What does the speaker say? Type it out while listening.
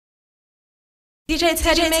DJ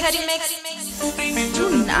Teddymix. Too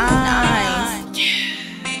nice.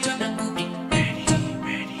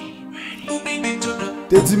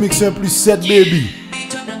 Teddymix 1+7 baby.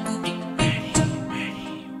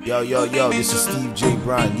 Yo, this is Steve J.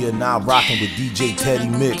 Bryan. You're now rocking with DJ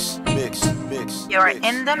Teddymix. Mix. You're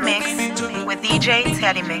in the mix with DJ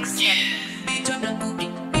Teddymix.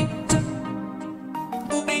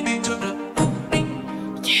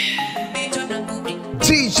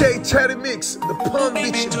 DJ Teddymix, the Palm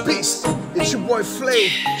Beach Beast. It's your boy Flav.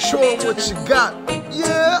 Show him what you got.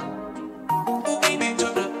 Yeah.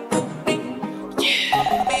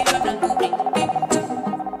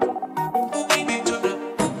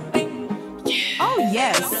 Oh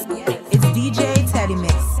yes, it's DJ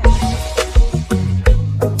Teddymix.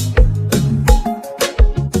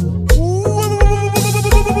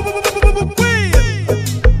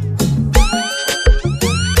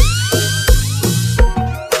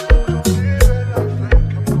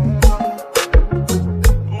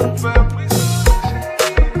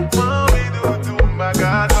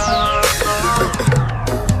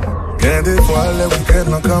 Des fois les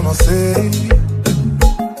week-ends ont commencé.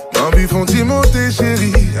 M'envie font-ils monter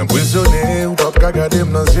chérie. Impressionné ou pas qu'à garder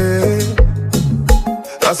m'nager.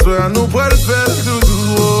 À ce soir nous pourrons le faire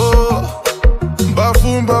doudou.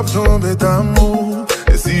 M'bafou m'baf tomber d'amour.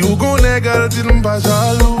 Et si vous connaissez gal dit m'pas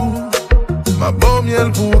jaloux. Ma bonne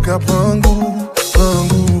miel pour qu'à prendre goût.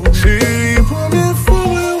 Chérie, première fois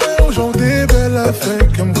ouais aujourd'hui belle affaire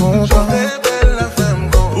qui me content.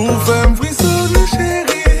 Ou fait m'frissonner chérie.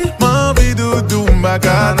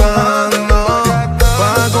 Bacana,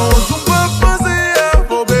 pas qu'on joue pas passer à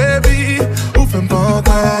vos baby, ou fait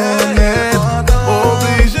m'pantaner.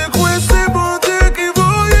 Obligé quoi c'est bon Dieu qui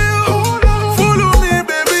voyait. Follow me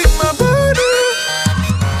baby, ma body.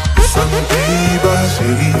 Ça me dit bah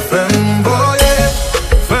chérie, fais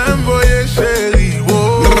m'voyer chérie, oh.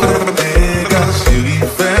 Dégage chérie,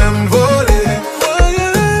 fais m'voler.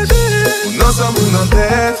 Voyager, non ça me dans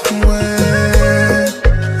tête, ouais.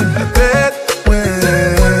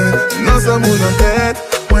 Amour dans tête,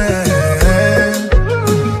 ouais.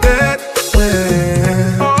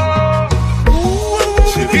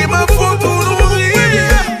 Chérie, ma faute pour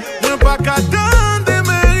nourrir. Moi pas qu'à attendre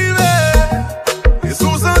m'arriver. Et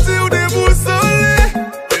sous sentir ou déboussoler.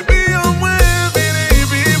 Baby, en moi,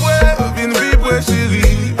 vin vibre,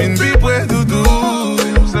 chérie. Vin vibre, doudou.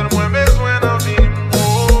 C'est moins besoin d'en vivre.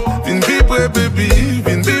 Vin vibre, baby.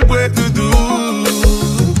 Vin vibre, doudou.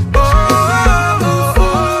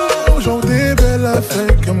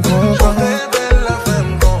 Fait que m'comprend.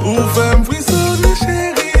 Ou fait m'frissonner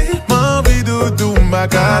chérie. M'envie doudou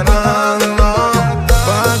m'bacana.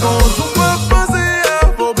 Pas qu'on joue pas passer à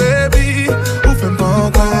vos baby. Ou fait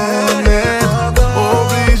m'pantaner.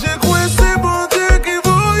 Obligé quoi c'est bon Dieu qui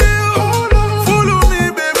voyait. Follow me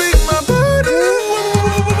baby ma body.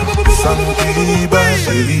 Ça me dit bah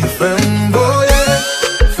chérie fais m'voyer.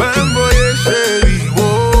 Fais m'voyer chérie. Oh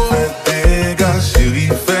fais dégage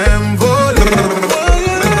chérie fais m'voyer.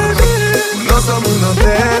 Dans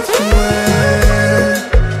tête, ouais.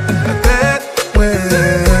 La tête, ouais.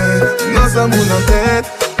 Dans sa moule en tête,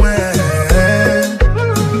 ouais.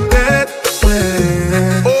 Tête,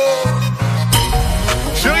 ouais. Oh.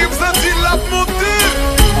 Chérie, vous sentez la montée.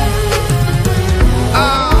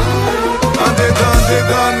 Ah. En dedans,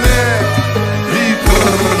 libre.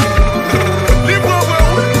 Libre,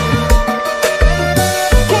 ouais.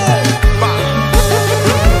 Kompa.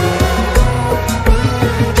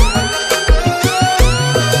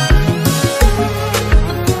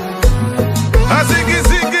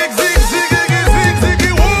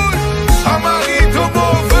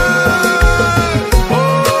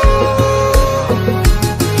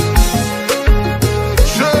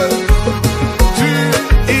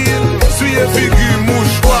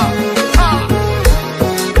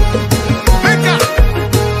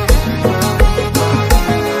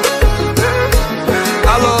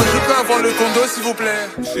 Le condo s'il vous plaît.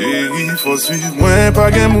 Chérie, faut suivre moi,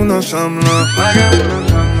 pas gain moun en chambre là.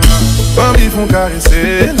 Pas vie font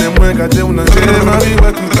caresser, les moins gâtés ou nager, ma vie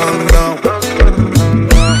ouais tout en dedans.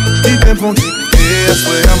 Qui t'aime pour t'écouter,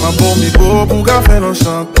 est-ce à ma bombe beau pour café en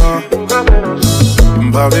chantant.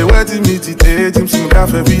 M'bave ouais timidité, tu me suis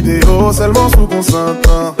café vidéo, seulement sous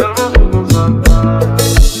consentant.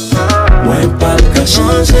 Ouais pas qu'à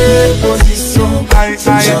changer position.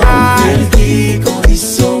 C'est genre qui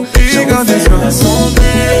condition. J'en fais la son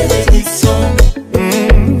bénédiction.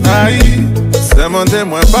 Aïe, c'est mon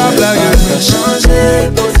témoin pas blague. Ouais pas qu'à changer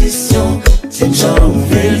position. C'est genre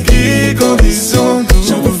qui condition.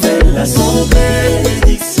 J'en fais la son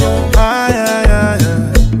bénédiction. Aïe,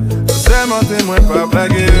 c'est mon témoin pas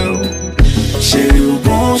blague. Chérie ou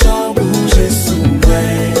bon j'en bouge sous moi.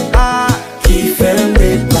 Qui fait me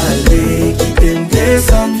parler, qui t'aime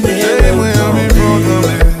descendre.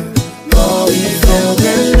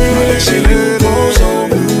 Chérie ou bon j'en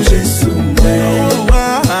bouge sous moi.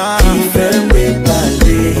 Qui fait me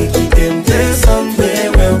parler, qui t'aime descendre.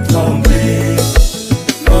 Ouais, tomber.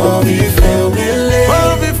 Envie faire relais.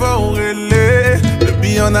 Envie faire relais.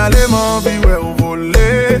 Depuis on allait m'envie ouais au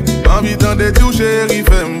voler. Envie d'en détour chérie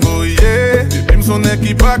fait m'brouiller. Depuis m'son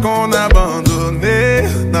équipe pas qu'on abandonné.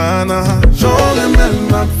 Nana. J'aurais même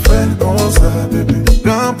m'a fait comme ça bébé.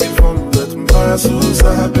 Quand il faut mettre m'pas sous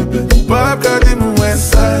ça bébé. Pas qu'à dire moi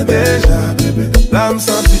ça déjà bébé. Là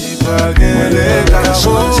m'senti pas gain les gars.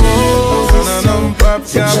 Non pas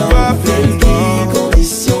capable de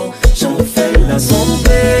conditions. J'en fais la son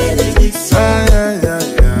bénédiction.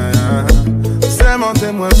 C'est mon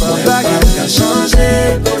témoin pas la gueule.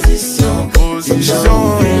 Changer position.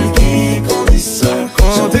 J'en fais qui condition.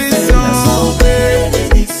 J'en fais la son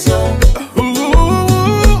bénédiction.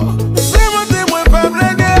 C'est mon témoin pas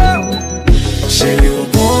la gueule. Chérie au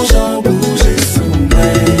bon j'en bouge sous moi.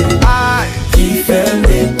 Qui fait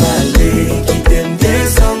me parler, qui t'aime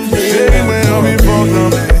descendre. Chérie moi envie pour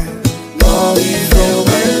tomber. Envie faire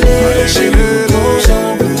relais. Chérie au bon j'en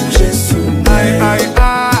bouge sous moi.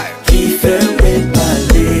 Qui fait me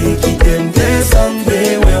parler, qui t'aime descendre.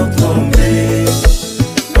 Ouais, tomber.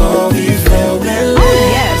 Envie faire relais. Oh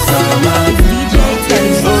yes, it's DJ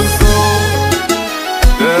Teddymix.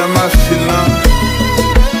 La machine là.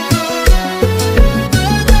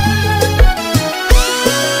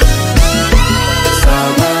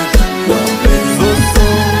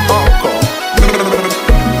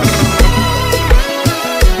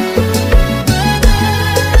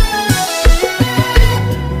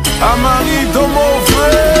 Amari dans mon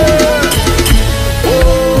frère.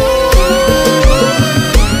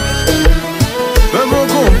 Mais mon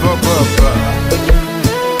compa papa.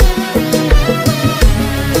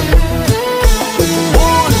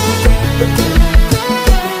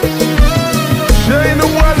 J'ai une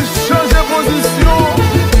voix de changer position.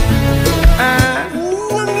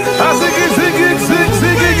 Ah zig zig zig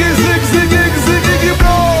zig zig zig zig zig zig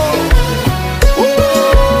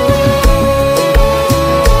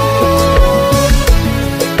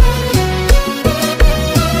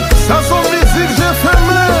ça son musique j'ai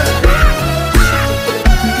fermé.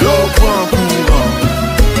 Yo point courant.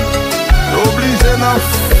 Obligé d'en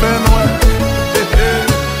faire noir.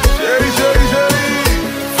 Chérie, chérie, chérie.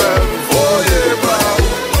 Fais voyer pas.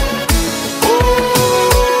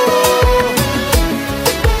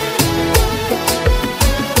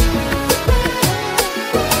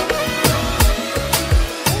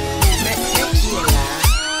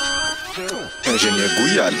 Ingénieur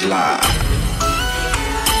Gouyad là.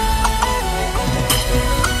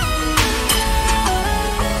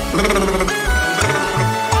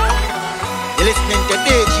 You're listening to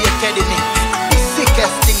DJ Teddymix, the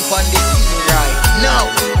sickest thing on the scene right now.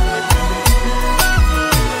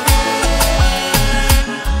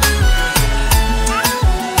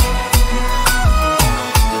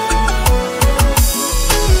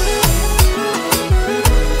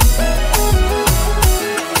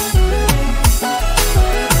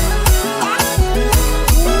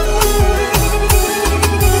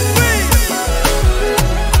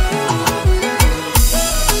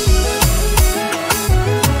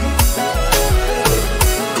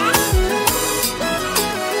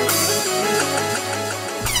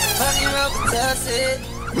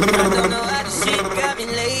 I don't know how this shit got me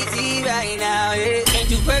lazy right now, yeah. Can't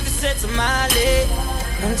do Percocets on my leg.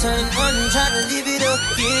 I'm turning on and trying to live it up,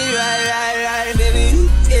 get it right, baby,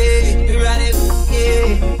 yeah. Ride it,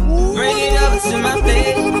 yeah. Bring it over to my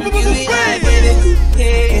bed, you be like, baby,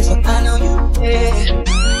 yeah. So I know you, yeah.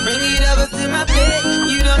 Bring it over to my bed,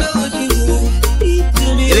 you don't know what you do.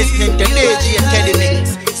 You're listening to DJ Teddymix,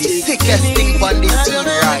 the sickest thing on the scene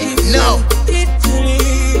right now.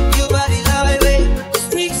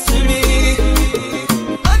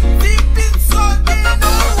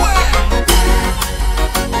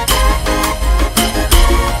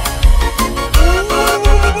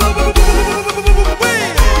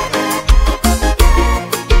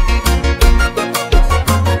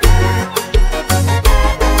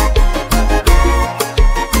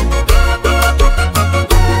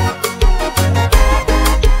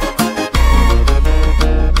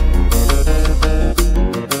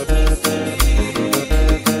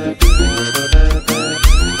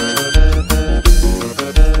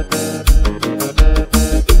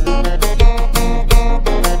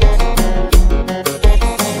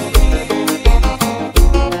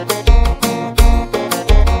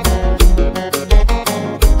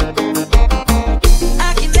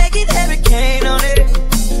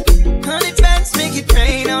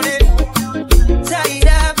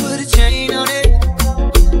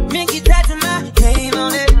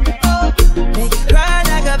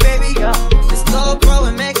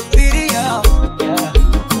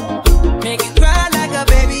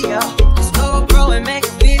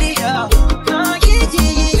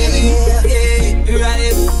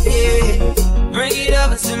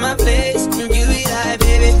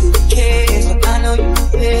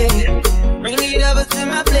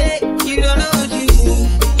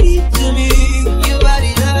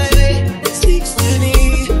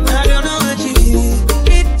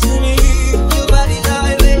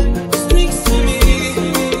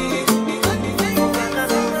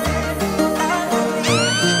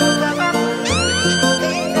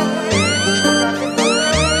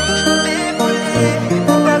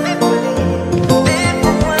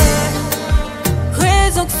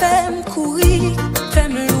 courir,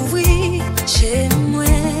 fais-moi l'ouvrir chez moi.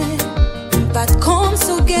 Pas de compte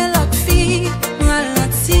sur quelle autre fille,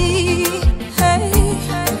 ralenti. Hey,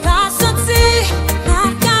 pas senti, n'a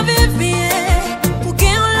qu'à vivre bien. Pour qu'il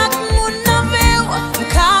y ait l'autre monde dans vie,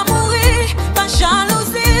 qu'à mourir, pas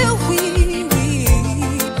jalousie, oui, oui.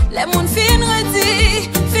 Les mondes fin redis,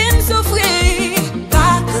 fin souffrir.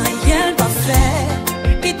 Pas rien pas faire,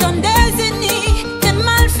 puis ton désigné, t'es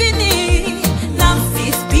mal fini. La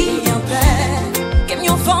vie se pille en paix. Qu'aime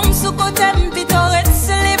yon femme sous côté, puis t'aurais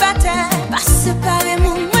célibataire. Pas séparer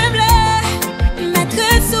mon meuble, mettre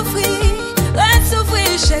souffrir,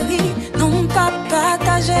 chérie. Non, pas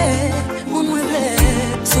partager mon meuble.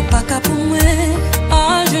 C'est pas qu'à pour moi,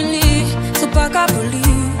 ah, je lis, c'est pas qu'à pour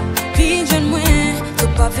lui. Puis je moi,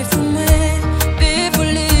 c'est pas fait pour moi. Puis pour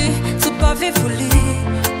lui, c'est pas fait pour lui.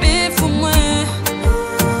 Puis pour moi.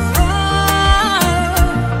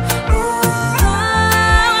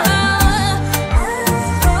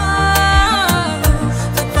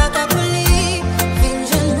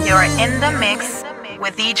 You're in the mix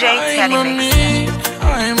with DJ Teddymix.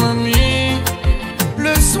 Aïe mamie,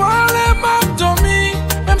 le soir les m'a dormi,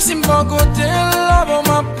 même si m'pas côté là bon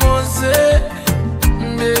m'a posé,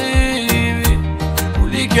 baby. Pour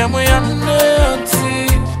les gars moi y'en ai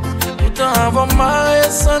pourtant avant m'a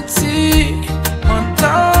ressenti,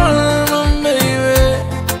 mental mon baby,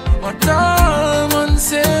 mental mon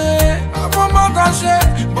serré, avant m'attacher,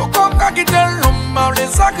 beaucoup qu'à quitter l'homme, m'a les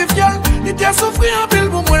sacrifier. Il t'a souffert un pile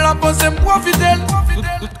pour moi la pensée m'profiter.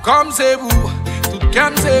 Tout comme c'est vous, tout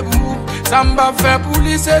comme c'est vous. Ça m'a fait pour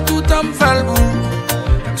lui, c'est tout à me faire le bout.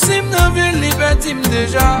 Même si m'ne ville liberté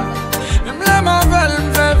déjà. Même la m'avelle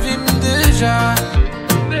m'fait vivre déjà.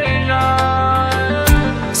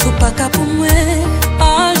 C'est pas qu'à pour moi,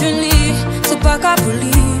 ah je lis, c'est pas qu'à pour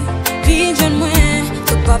lui. Puis je moi,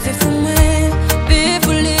 c'est pas fait pour moi. Puis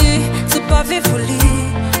pour lui, c'est pas fait pour lui.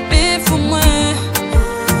 Puis pour moi.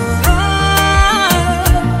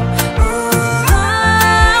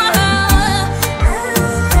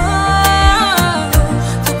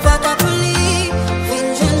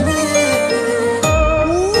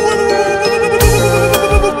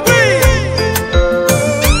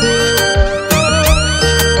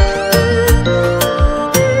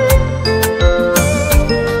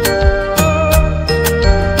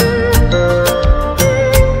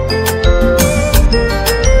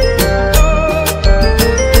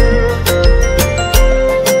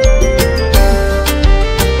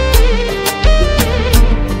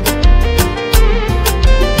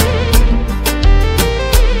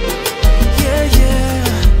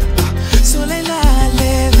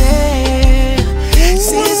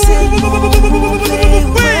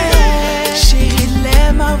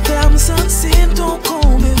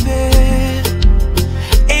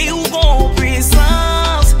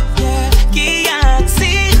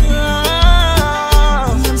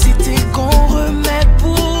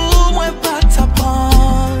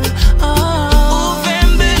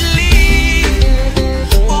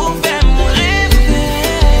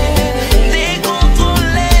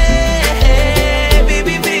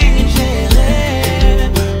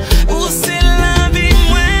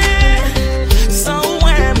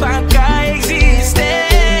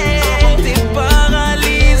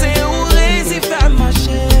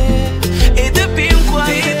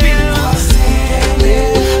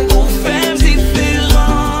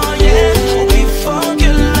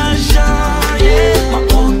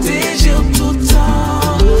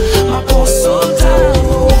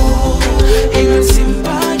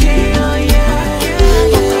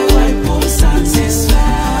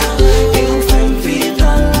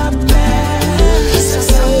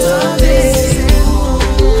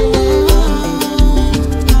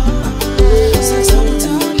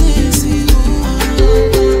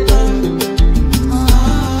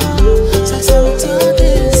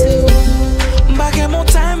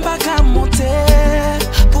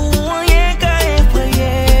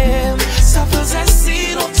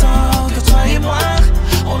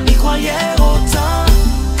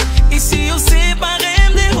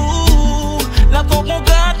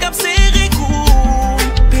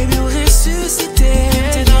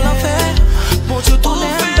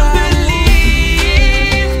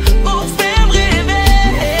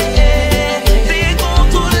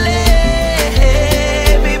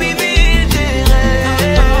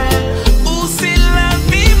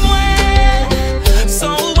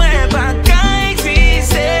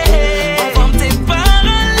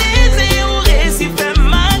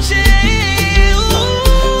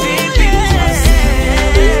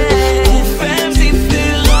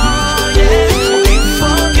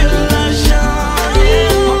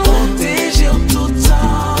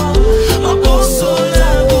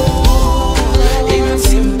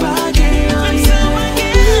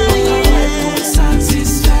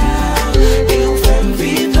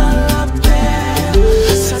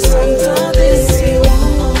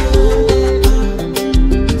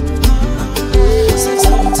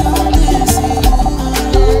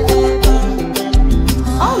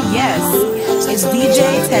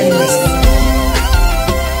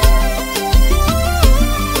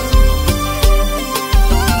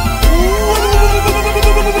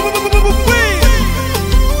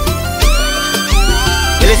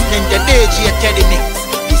 DJ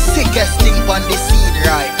Teddymix, the sickest thing on the scene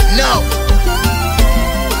right now.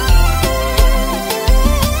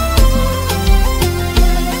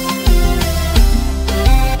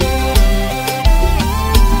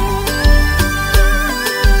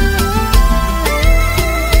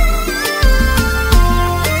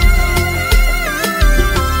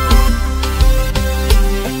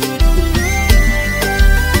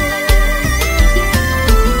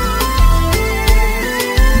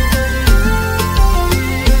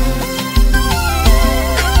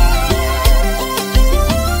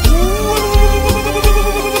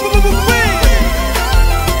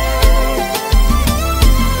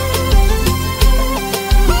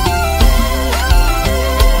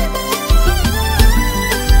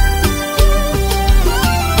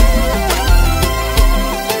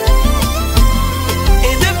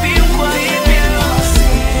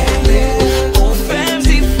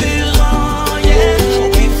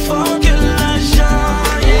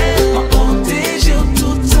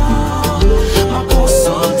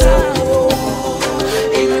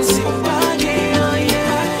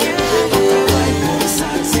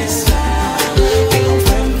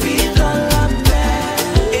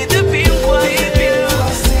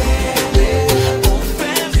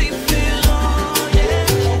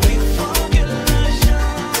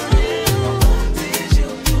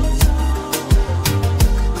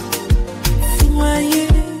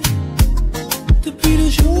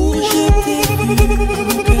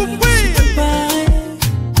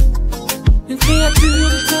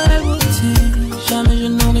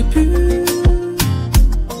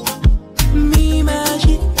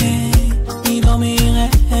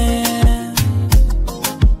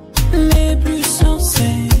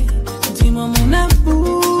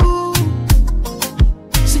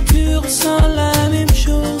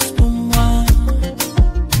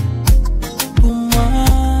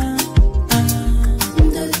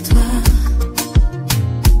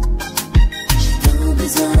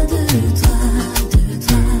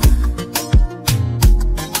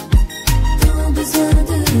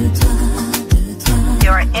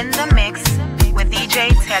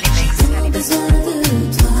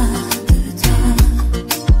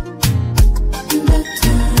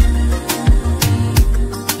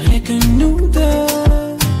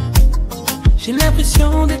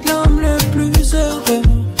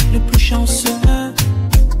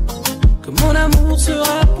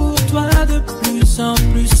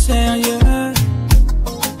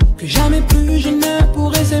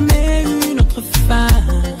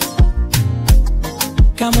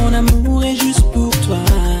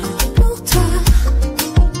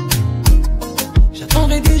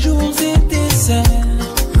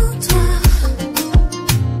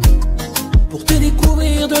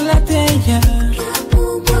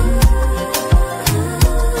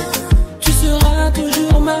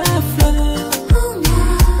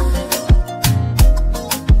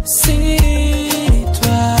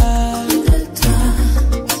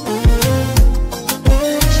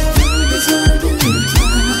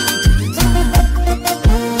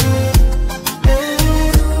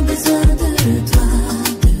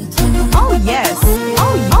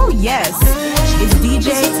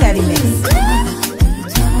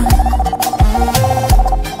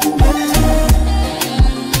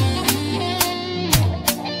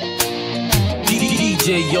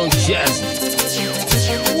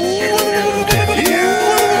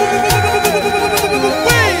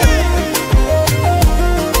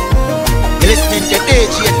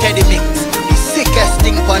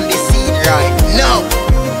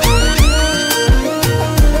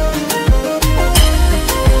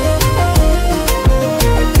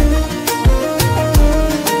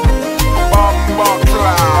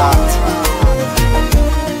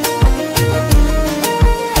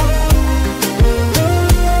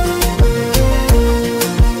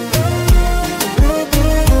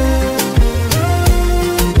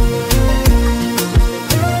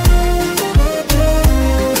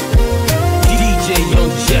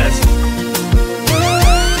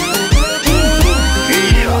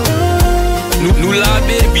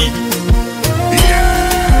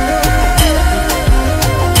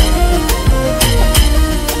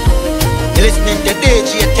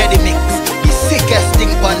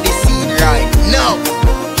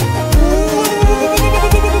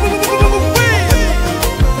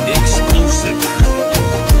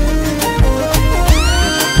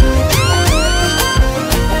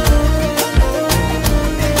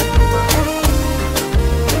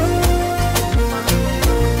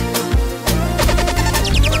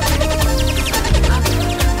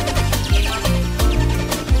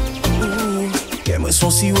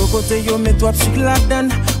 Si au côté yo mets toi psy la donne.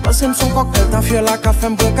 Pense me son cocktail, t'en fier la café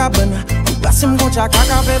m'prend cabane. Place me gon chaka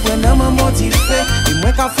café, prendre me motivé. Et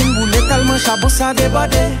moi café m'boule tellement chabon ça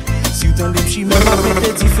déborde. Si vous tendez m'chi, même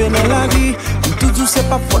avec des fait dans la vie. Tout doux c'est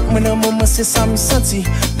pas faute, moi dans moment c'est ça me senti.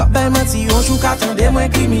 Pas ben menti, on joue qu'attendez moi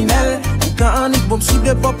criminel. Quand on est bon sous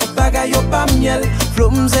de pop, bagaille au pas miel. Flow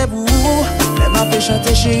m'zé pour vous. Les m'a fait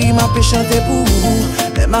chanter chérie, m'a fait chanter pour vous.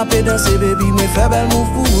 Les m'a fait danser baby, moi fait belle move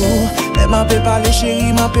pour vous. Les m'a fait parler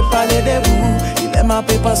chérie, m'a fait parler de vous. Les m'a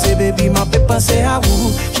fait penser baby, m'a fait penser à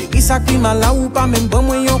vous. Chérie ça qui m'a là ou pas même bon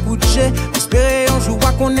moi yon coup de jet. Espérer un jour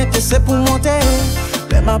qu'on était c'est pour monter.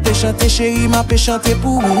 Les m'a fait chanter chérie, m'a fait chanter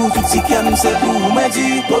pour vous. Tout ce qui aime c'est pour vous. Mais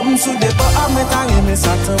dis, comme sous des pas à mettre à aimer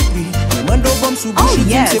ça tant pis. Oh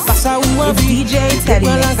yes, it's DJ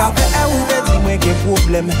Teddymix. Dis-moi qu'il y a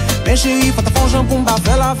problème. Mais chérie, faut ta fonction pour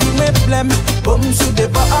m'baver la vie, mes blèmes. Bon, sous des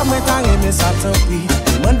pas à moi t'as aimé ça tant pis.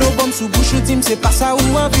 Demande au bon sous bouche, dis-moi c'est pas ça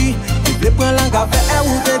ou envie. Tu veux prendre la gave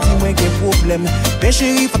ou te dis-moi qu'il y a problème. Mais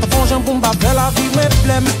chérie, faut ta fonction pour m'baver la vie, mes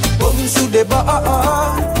blèmes. Bon, sous des pas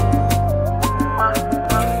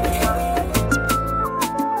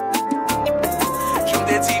J'aime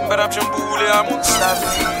des teams, madame, j'aime bouler à mon stade.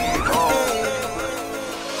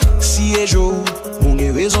 Si et jour, on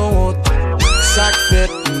a raison, ça fait,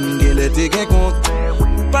 on a été gain compte.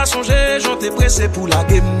 Pas songer, j'en t'ai pressé pour la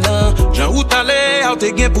game, nan. J'en où t'allais, on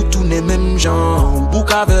t'es gain pour tourner même gens.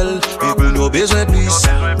 Boucavel, et pour nos besoins plus.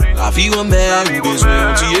 La vie en mer, ou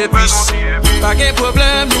besoin d'y épice. Pas de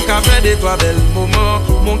problème, nous qu'a fait des toi belles moments.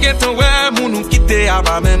 Mon gueton, ouais, mon nous quitter à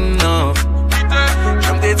bas même, non.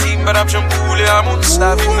 J'aime des teams, madame, j'aime bouler à mon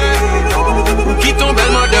staff. Qui tombe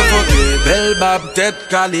belle motherfucker, belle bab, tête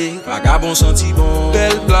calée, vagabond senti bon,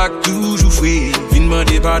 belle blague toujours fouée, vine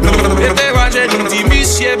demander pardon. Et t'es j'ai dit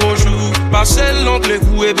monsieur bonjour, passez l'oncle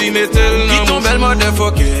coup et puis mettez-le. Qui tombe belle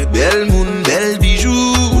motherfucker, belle moun, belle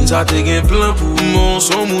bijou, on ça te gain plein pour mon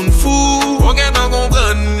son moun fou. On gagne à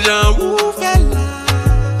comprendre, j'en où fait là.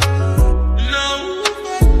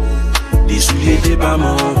 Des souliers des pas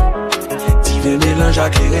morts. Des mélanges à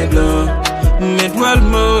clair et blanc. Mes doigts le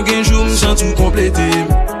mort, un jour me sens tout complété.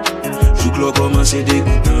 Joue que commence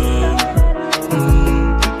dégoûtant.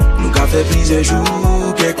 Nous qu'a fait plusieurs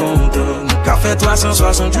jours, qu'est content. Nous qu'a fait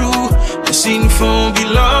 360 jours. Mais si nous font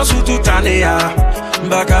bilan sous toute année,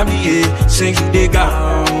 m'ba qu'ablier 5 jours de gars,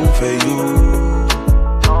 on fait you.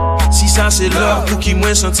 Si ça c'est l'heure pour qui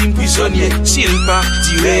moi sentime prisonnier. S'il pas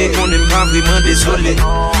tiré, qu'on n'est pas vraiment désolé.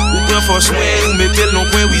 Ou prend force moi, ou mettez le nom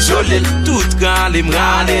point ou isolé. Tout gars, les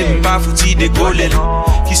m'râler, m'pas fouti décoller.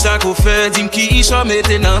 Qui ça qu'on fait, dis-moi qui y sont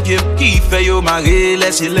mettez dans pied. Qui fait yo marrer,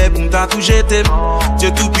 laissez-les pour m'ta tout jeter.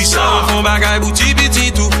 Dieu tout puissant, font bagaille bouti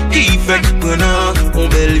petit tout. Qui fait que prenant, on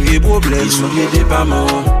bel vieux problème. Ils sont des pas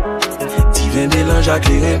morts. Divin mélange à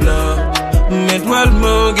clair et blanc. Mes doigts le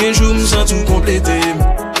mort, un jour me sens tout complété.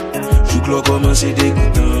 Joue que commence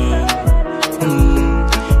dégoûtant.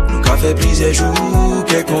 Nous qu'a fait plusieurs jours,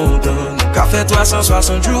 qu'est content. Nous qu'a fait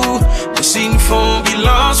 360 jours. Mais si nous font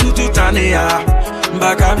bilan sous toute année,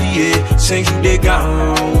 m'ba qu'ablier 5 jours de gars,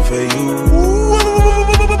 on fait you.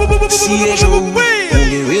 Si et jour, on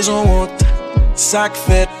a raison honte. Ça que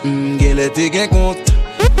fait, qu'elle était gain compte.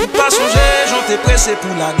 Pas songer, j'en t'ai pressé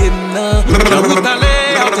pour la game, nan. J'en route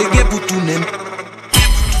aller, on t'ai gain pour tourner.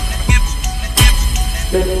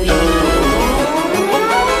 You're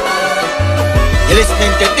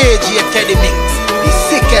listening to DJ Teddymix, the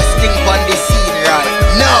sickest thing on the scene right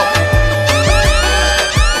now.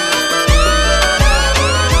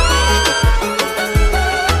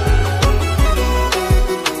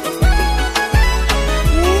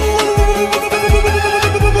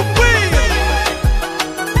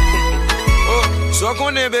 Oh, so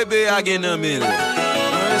qu'on est bébé à gagner 1000.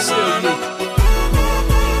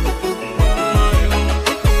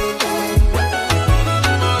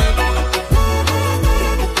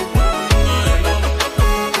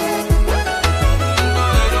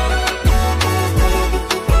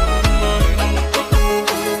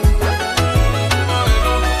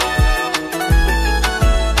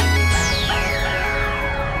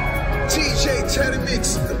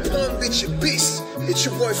 It's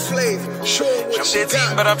your boy Flav, show what you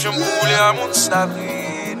got. Madame, j'aime bouler à mon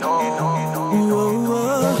sabri, non.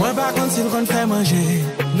 Moi par contre s'il qu'on fait manger,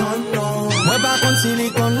 non, non. Moi par contre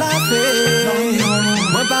s'il qu'on l'a fait, non, non.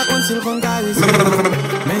 Moi par contre s'il qu'on caresse,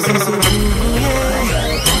 mais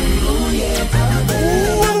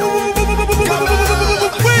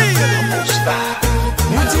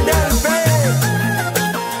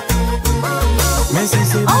si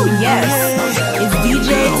c'est oh yes, it's DJ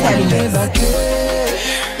Teddymix.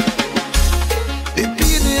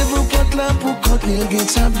 Pour quand il gagne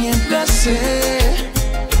ça bien placé.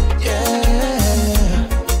 Yeah.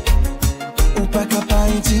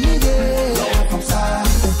 intimider.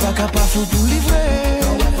 Ou pas capable fou pour livrer.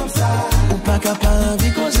 Ou pas capable de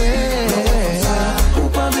causer. Ou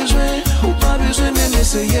pas besoin même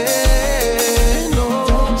essayer. No.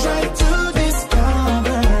 Don't try to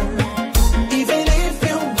discover. Even if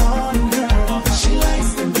you want girl, she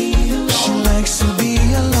likes to be alone. She likes to be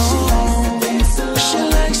alone. She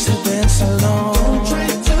likes to dance alone. Don't try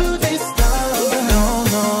to discover. No,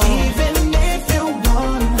 no. Even if you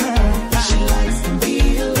want her, she likes to be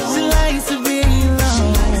alone. She likes to be alone. She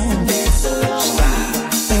likes to dance alone.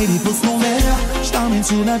 Baby, pousse mon verre, j't'emmène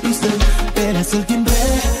sur la piste. T'es la seule qui me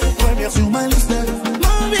plaît, première sur ma liste.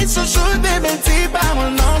 Mon vie se chaude, bébé, t'es pas mon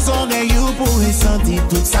nom. Son rayou pourrait sentir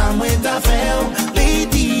tout ça, moi t'as fait,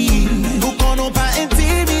 lady. Nous qu'on n'a pas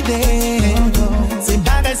intimidé. C'est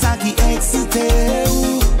baguette ça qui excité.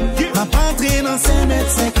 Ma patrie dans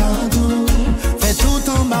 5m50. Fait tout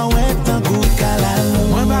en bas, ouais, tant coup de calal.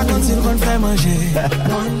 Moi pas quand il qu'on fait manger.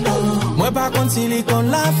 Moi pas quand il qu'on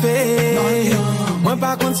l'a fait. Moi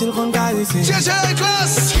pas quand il qu'on caressé. GG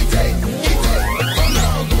classe.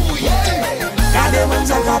 Gade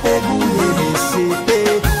mamzelle kapé bouillé BCP.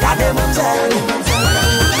 Gade mamzelle.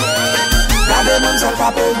 Gade mamzelle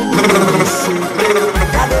kapé bouillé BCP.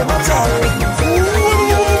 Gade mamzelle.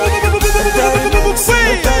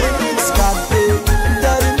 Teddymix kapé.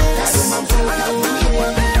 Teddymix.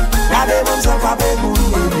 Gade mamzelle kapé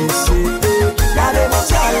bouillé BCP. Gade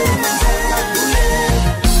mamzelle.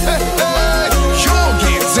 Hey, hey, yo,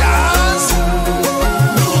 guitars.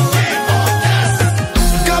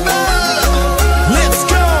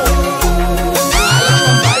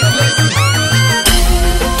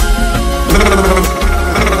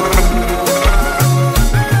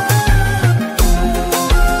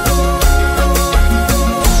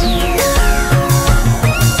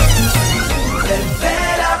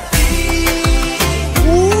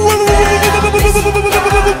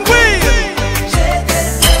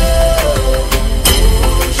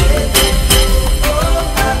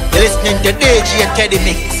 Listening to DJ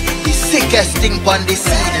Teddymix, the sickest thing on the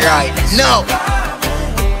scene right now.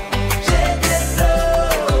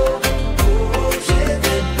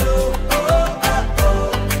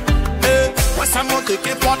 Ça montre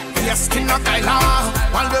que porte pièce qui n'a qu'à là.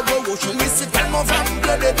 Dans le beau je suis tellement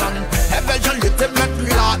vraiment de temps. Et ben je l'étais mettre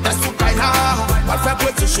là, t'es sous qu'à là. Moi fait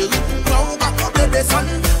petit chéri, moi on va compter des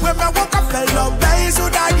sons. Ouais mais on va faire l'eau, veille sous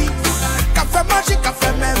daddy. Café magique, café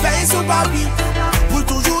mais veille sous baby. Pour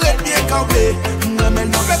toujours être bien campé. Moi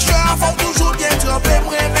maintenant avec je avant toujours bien trempé.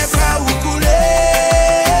 Moi mes frères ou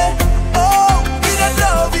couler. Oh, vide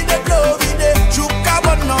l'eau, vide l'eau, vide. Joue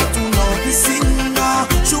cabane dans tout non piscine.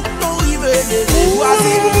 Joue ton rive de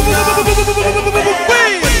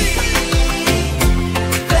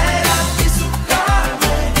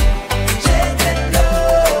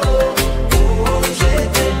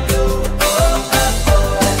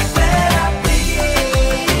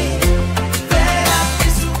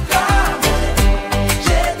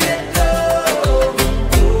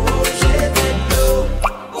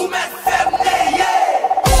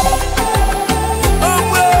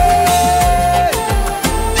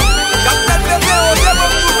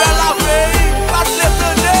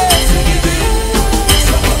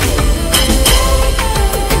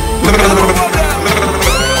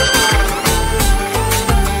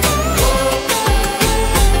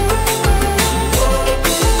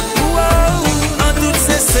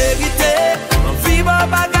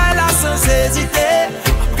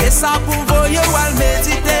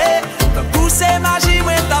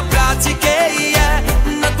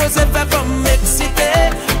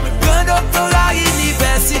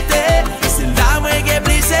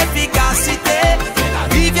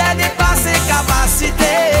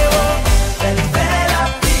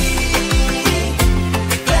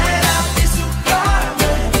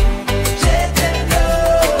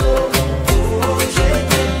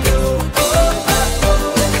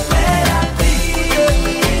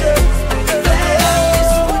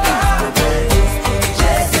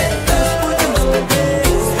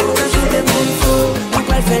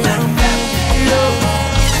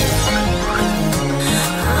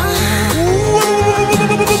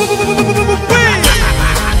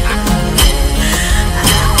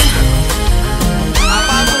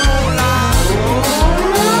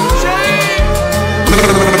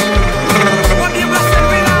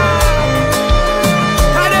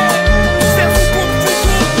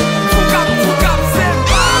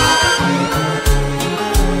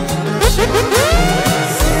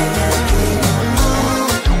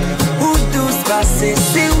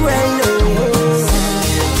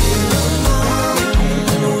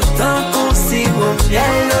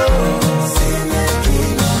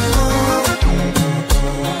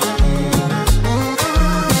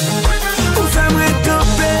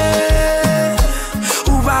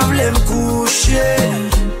couché.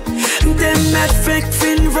 Des mètres fait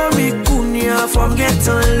fin vomi kounia, faut me get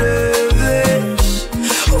enlevé.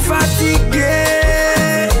 Ou fatigué,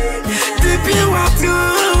 depuis ou à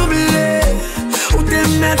trembler. Ou des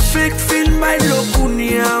mètres fait fin by l'eau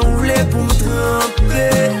kounia, ou voulez pour me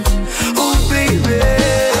tremper. Oh baby.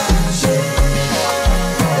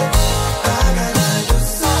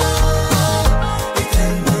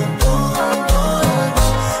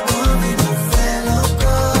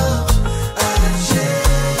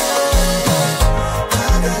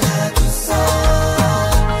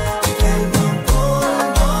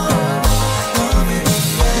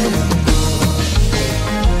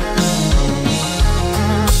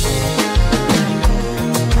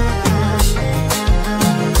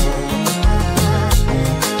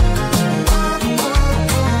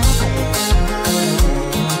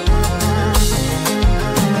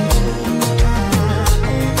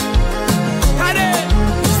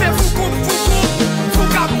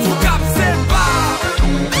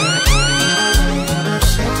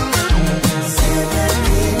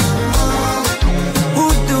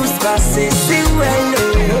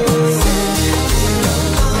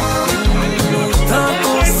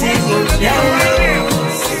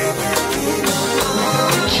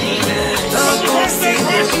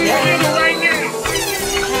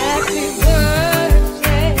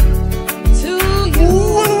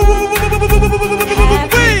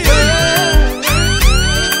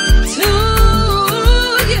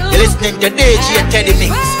 Listening to DJ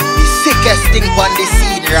Teddymix, the sickest thing on the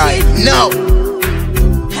scene right now.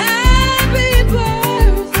 Happy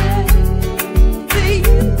birthday to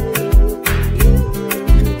you.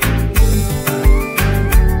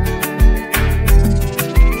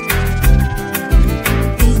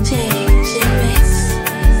 DJ Teddymix.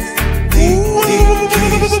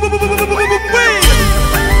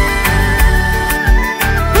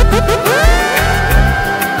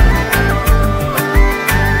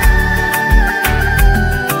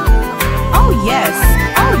 Oh yes,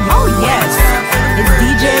 oh yes, it's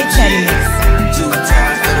DJ Teddymix. 2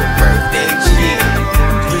 times for the birthday cheer,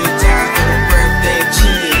 3 times for the birthday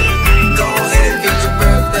cheer. Go ahead and get your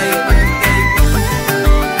birthday.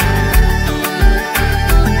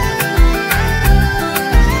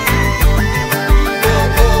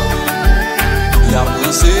 La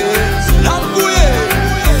princesse, la Gouyad.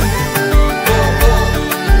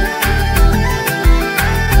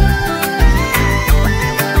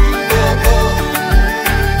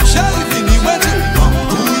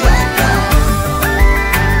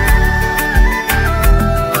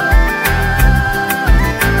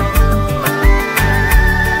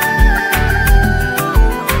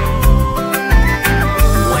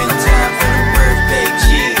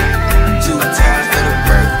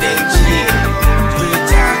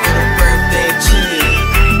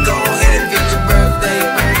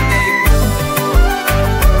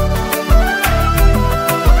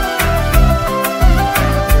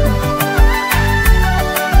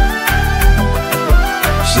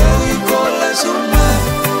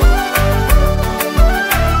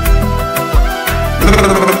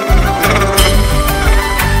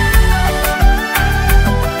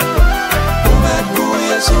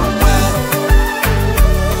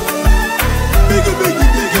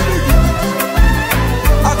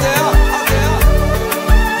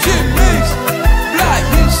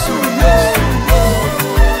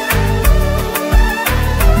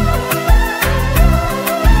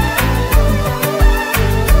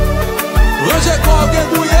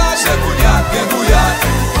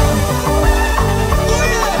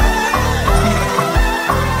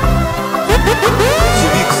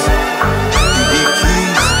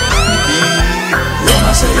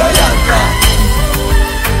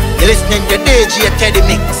 You're listening to DJ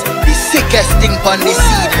Teddymix, the sickest thing on the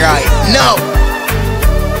scene right now.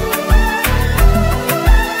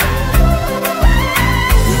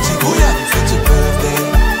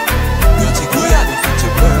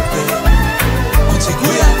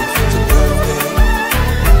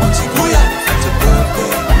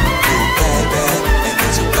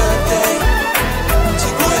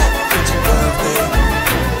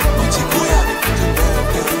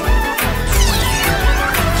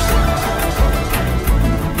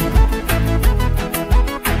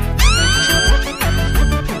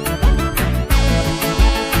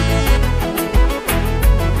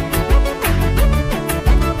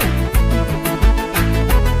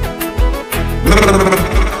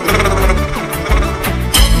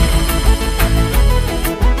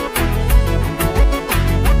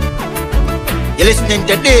 You're listening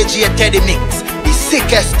to DJ Teddymix, the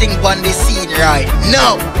sickest thing on the scene right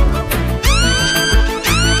now.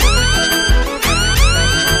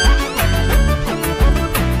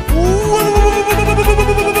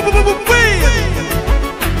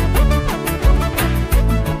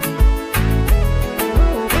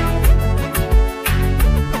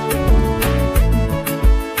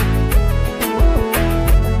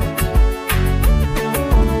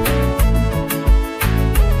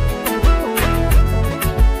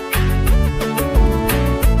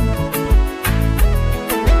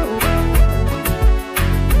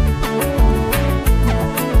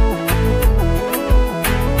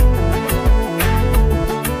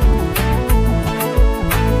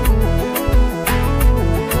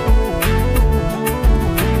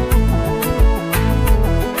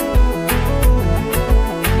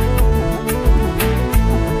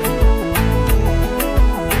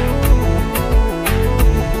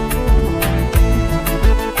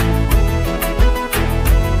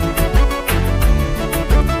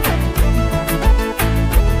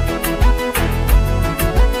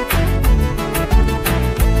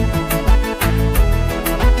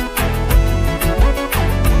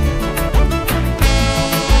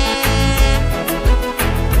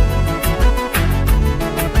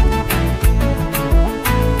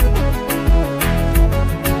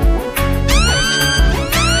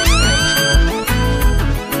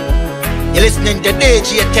 You're listening to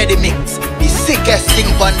DJ Teddymix, the sickest thing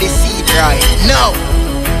on the scene right now.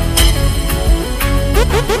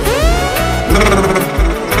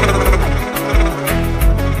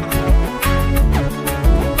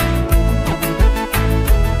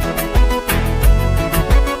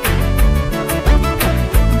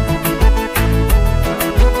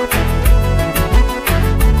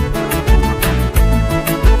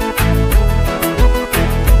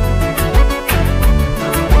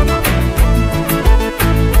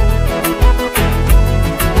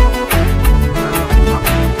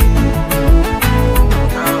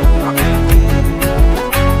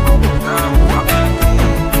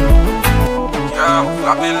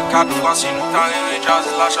 Quatre fois si nous t'arrivons, jazz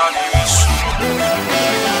la chaleur.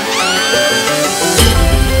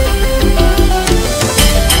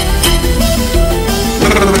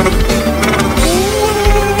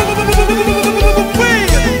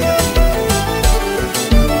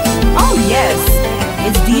 Oh yes,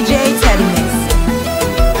 it's DJ Teddymix.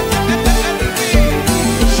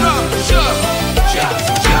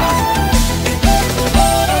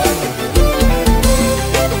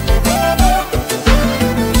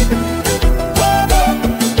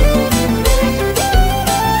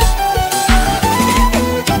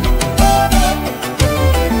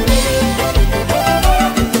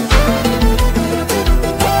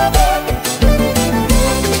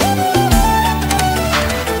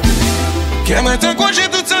 Maintenant quand j'ai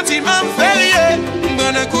tout sentiment férié,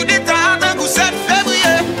 bon un coup d'état, un coup 7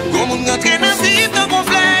 février. Comme on entre dans la vie, tant qu'on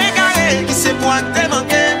fait carré. Qui c'est pour te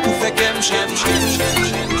manquer, pour faire qu'elle me chaîne.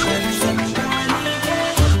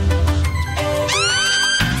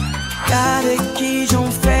 Avec qui j'en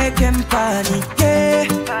fais qu'elle me paniquer.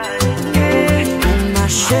 On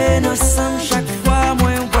marchait ensemble chaque fois, moi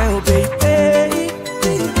ouais oh baby.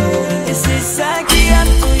 Et c'est ça qui a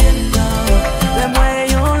tout y'en la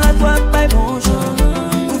moyen la doit pas bonjour.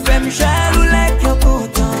 Vous faites me jaloux les cœurs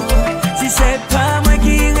contents. Si c'est pas moi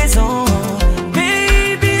qui raison,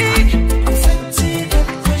 baby. Vous faites si de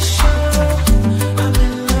pressure. I'm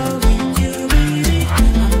in love with you, baby.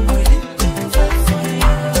 I'm waiting to fight for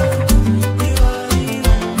you. You are the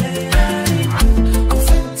only. Vous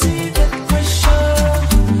faites si de pressure.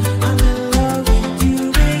 I'm in love with you,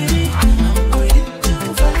 baby. I'm waiting to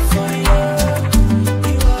fight for you.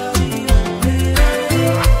 You are the only.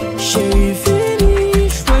 Chérie,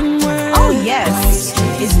 finish when we're Oh yes,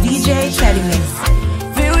 it's DJ Teddymix.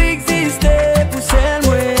 Feel exister pour celle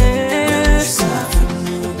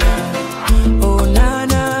oh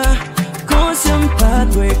nana, conscient pas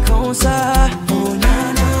de comme ça. Oh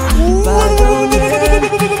nana, pardonne,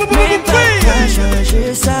 mais pas changer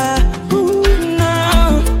ça. Oh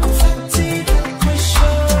non, fatigué de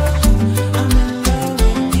pressure. I'm in love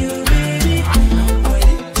with you, baby. I'm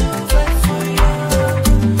waiting to fight for you.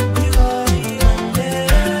 You are the only.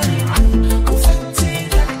 Oh fatigué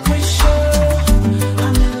de pressure.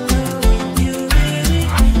 I'm in love with you, baby.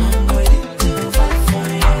 I'm waiting to fight for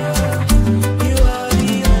you. You are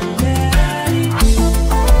the only.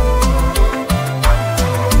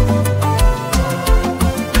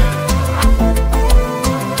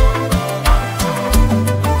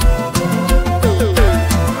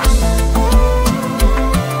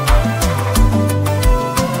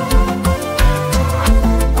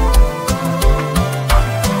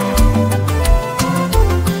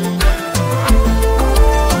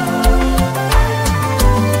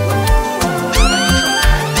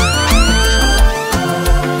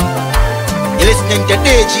 You're listening to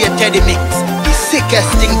DJ Teddymix, the sickest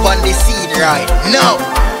thing on the scene right now.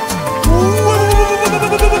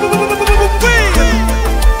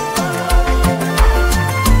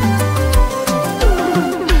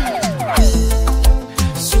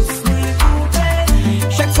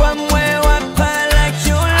 Chaque fois moi on pas like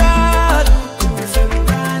you Lord.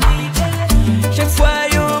 Chaque fois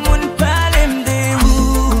yo moun parle m'de ou.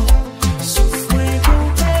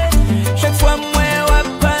 Chaque fois moi on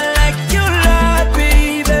pas like you Lord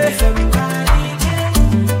baby.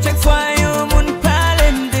 Chaque fois yo moun parle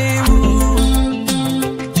m'de ou.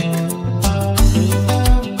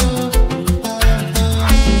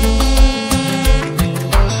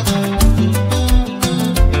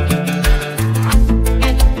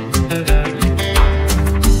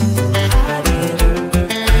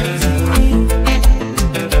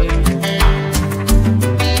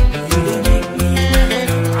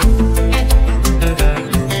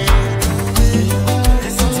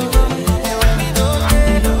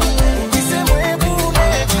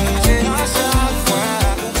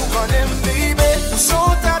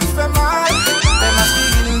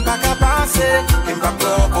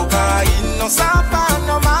 Non, ça pas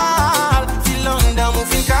normal. Si l'on dans mon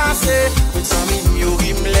fin cassé,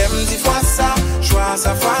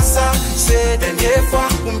 face à face. C'est dernière fois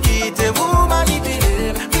pour me quitter, vous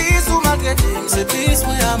manipuler. Please, vous malgré c'est plus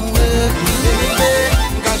moi amoureux.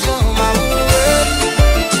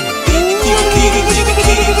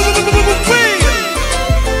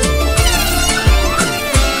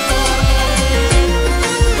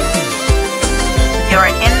 You're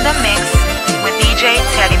in the mix with DJ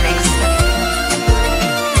Teddymix.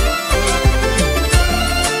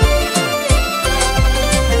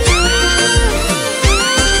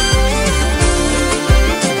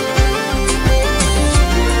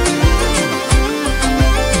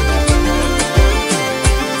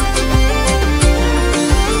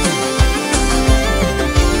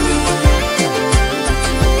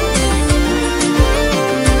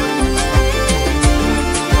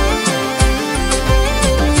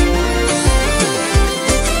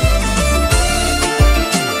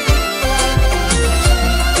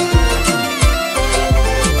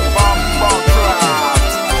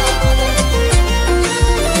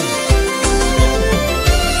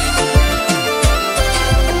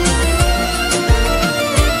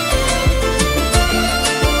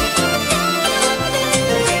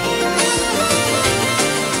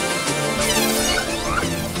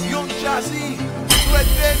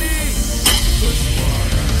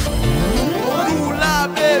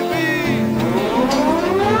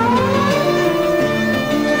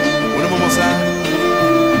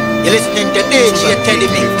 You're listening to DJ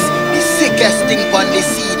Teddymix, the sickest thing on the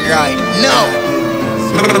scene right now.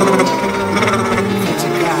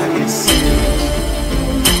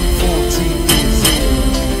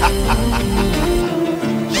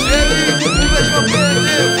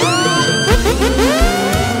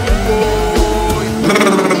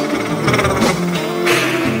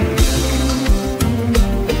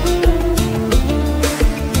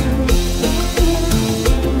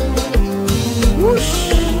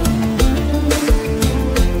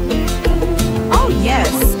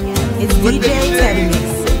 It's DJ Teddymix.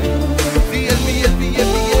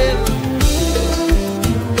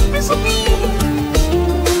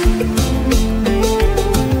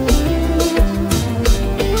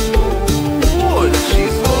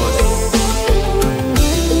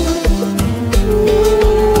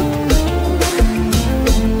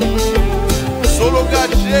 Solo got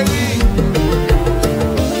Jerry.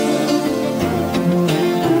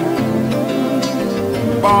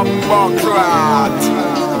 Bomba Clat.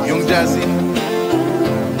 Young Jazzy.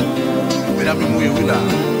 Mesdames et messieurs, oui là.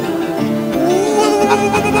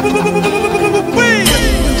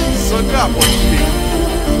 Sans capoche.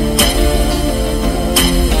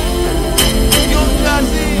 Young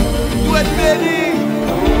Jazzy, you are ready.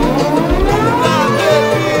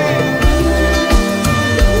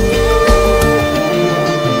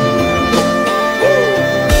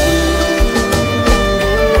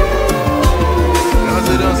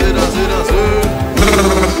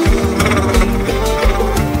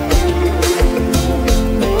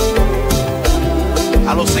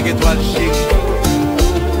 Alors 5 étoiles chic,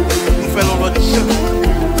 nous faisons l'autre chic.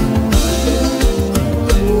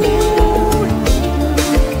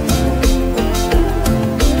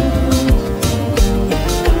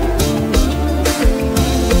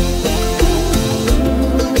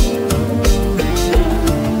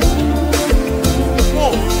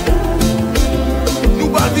 Bon, nous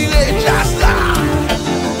bâtir les jazz là.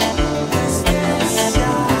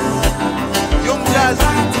 Young Jazz.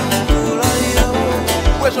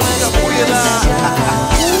 Where's your nigga for you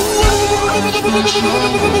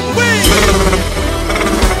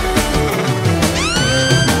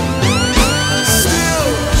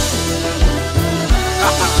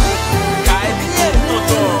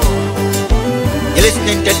You're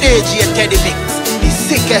listening to DJ Teddymix, the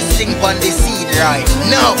sickest thing on the scene right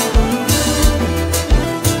now.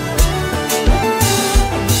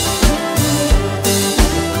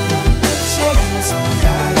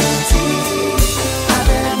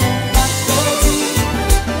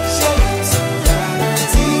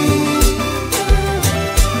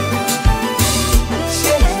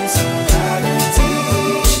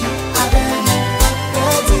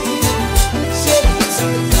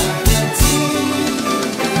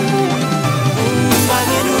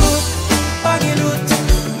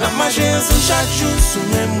 Chaque jour sous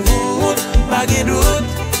même route, pas de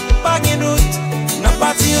doute, n'a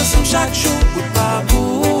pas tiré ensemble chaque jour pour pas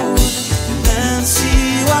bout. Même si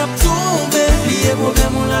on a tombé, lié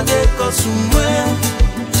problème on a décolle sous moi.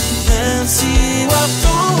 Même si on a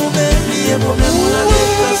tombé, lié problème on a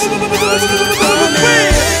décolle sous moi.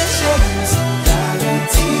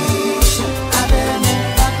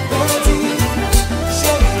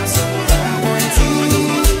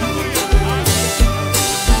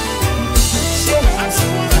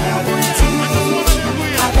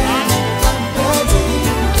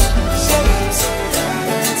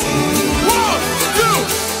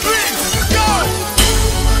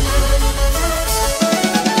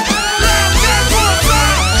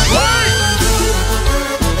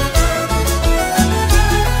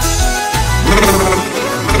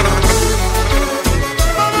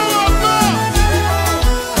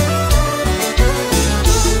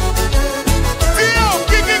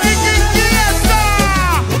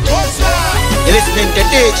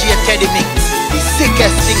 Teddymix, the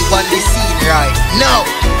sickest thing on the scene right now.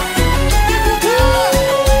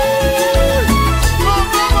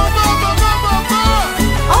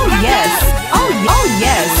 Oh yes, oh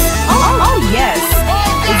yes, oh yes,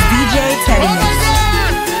 it's DJ Teddymix.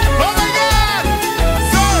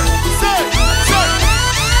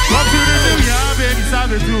 Quand tu le deviens, baby, ça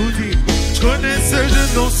veut tout dire. Je connais ce jeu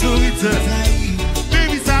dont sourit te trahit.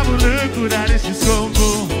 Baby, ça vaut le coup d'aller jusqu'au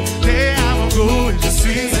bout. Et avant go, je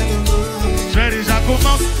suis. Je vais déjà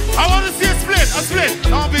commencer. I wanna see a split.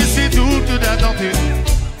 Envie tout d'attenter.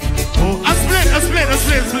 Oh, a split.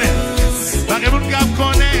 Like everyone got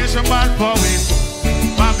connection, but for me.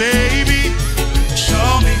 My baby,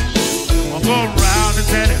 show me. I'll go around and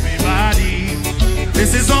tell everybody.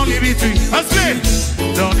 This is only between us, split.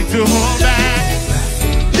 Don't need to hold back.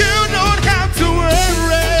 You don't have to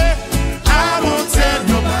worry. I won't tell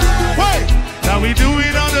nobody. Wait, now we do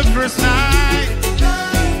it on the first night.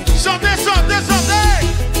 Something.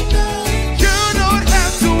 You don't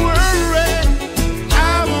have to worry.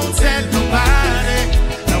 I won't tell nobody.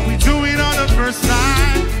 Now we do it on the first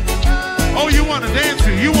night. Oh, you wanna dance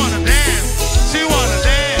too? You wanna dance? She wanna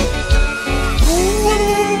dance.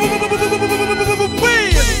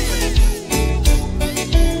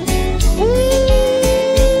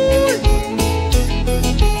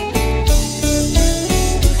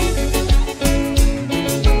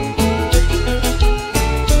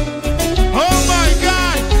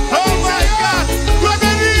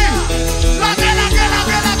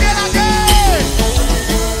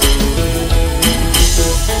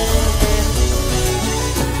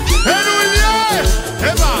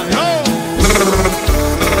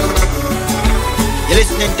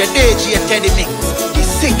 Listening to DJ Teddymix, the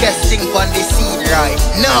sickest thing on the scene right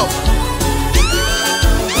now.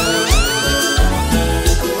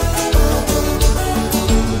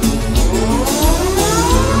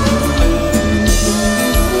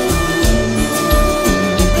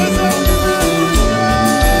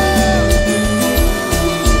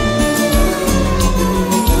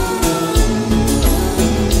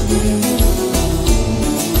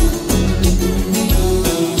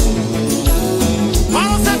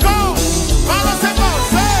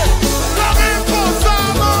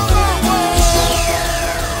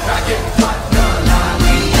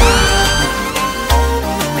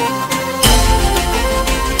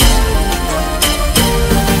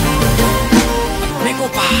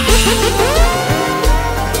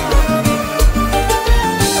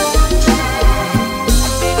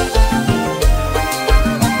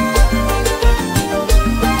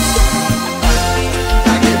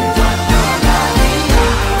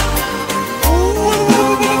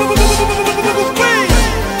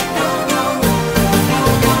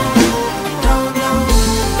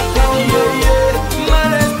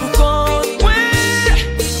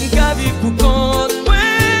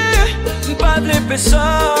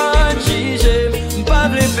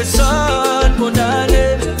 Personne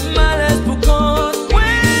condamné, malaise pour compte,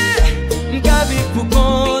 ouais. M'gavi pour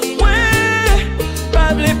compte, ouais.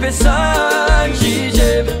 Pas de personne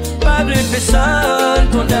jugé, pas de personne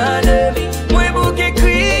condamné. Moi bouquet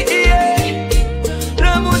crié,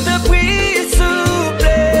 l'amour te prie souple.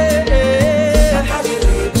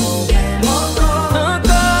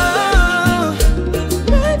 Encore,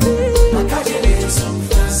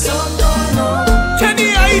 Jenny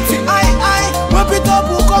Haïti, aïe. Moi plutôt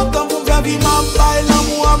pour content pour faire vivre ma paille.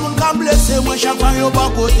 L'amour à mon cas blessé, moi chaque fois y'a pas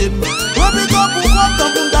côté. Moi plutôt pour content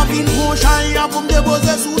pour faire vivre mon chien. Pour me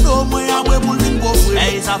déposer sous dos, moi après pour le vivre pour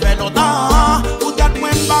et ça fait longtemps. Pour t'être moins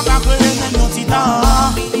pas qu'à créer un petit temps.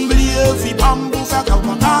 Oublier, fille, pas pour faire qu'à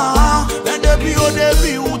content. Mais depuis au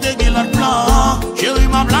début, où t'es gué l'autre plan. Chérie,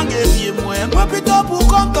 ma blanque et pied, moi. Moi plutôt pour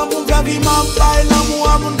content pour faire vivre ma paille. L'amour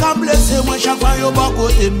à mon cas blessé, moi chaque fois y'a pas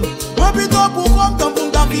côté. Moi plutôt pour content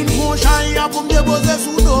pour faire vivre mon chien. Pour me déposer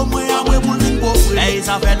sous dos, moi après pour le vivre pour et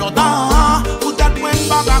ça fait longtemps. Pour t'être moins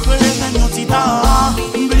pas qu'à créer un petit temps.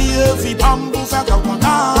 Oublier, fille, pas pour faire qu'à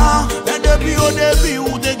content. Mais depuis au début,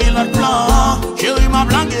 où t'es gué l'autre plan. Chérie, ma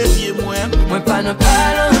blanque et pied, moi. Moi pas ne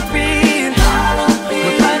pas l'empile,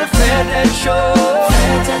 moi pas ne faire des choses.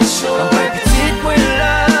 Quand moi petite, moi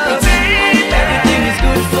love, everything is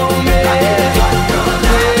good for me.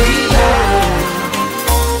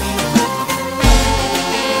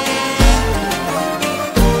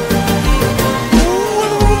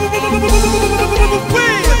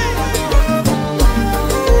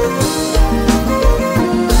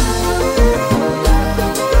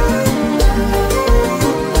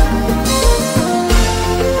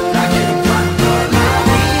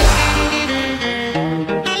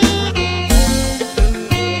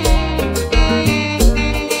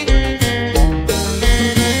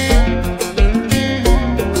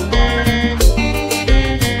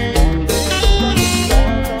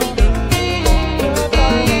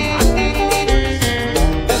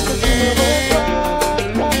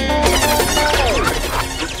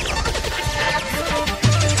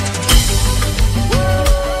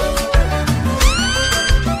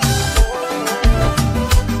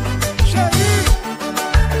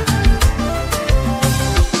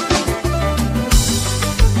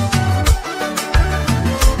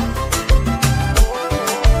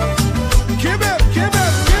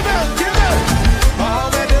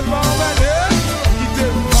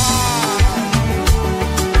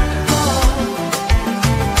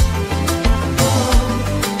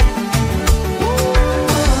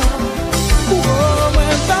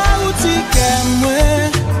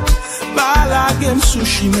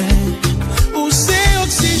 sushi men. Ou c'est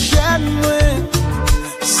oxygène moi.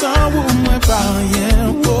 Sans vous moi pas rien.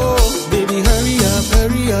 Oh, baby hurry up,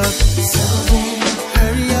 hurry up.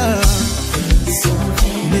 Hurry up.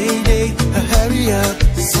 Mayday, hurry up.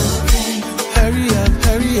 Hurry up,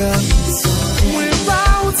 hurry up. Moi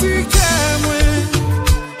pas ou ticket moi.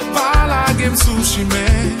 Pas la game sushi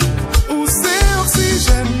men. Ou c'est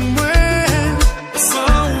oxygène moi.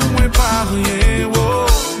 Sans moi pas rien. Oh,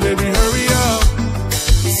 baby hurry up.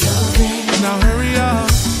 Now hurry up.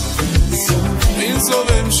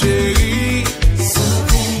 Sauve m chérie,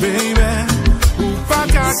 baby, ou pas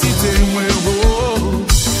qu'à quitter moi.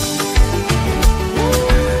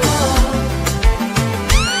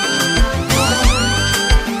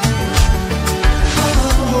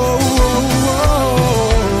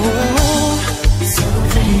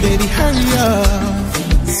 Baby, hurry up.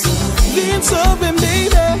 Viens sauver, baby,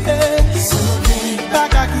 pas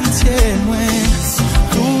qu'à quitter moi.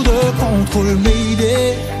 Tout de contrôle,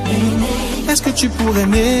 m'aider. Est-ce que tu pourrais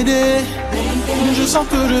m'aider? Je sens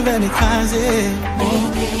que je vais m'écraser.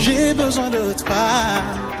 J'ai besoin de toi.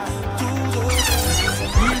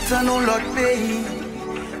 Il t'en a l'autre pays.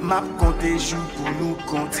 M'a compté jour pour nous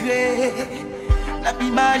contrer. La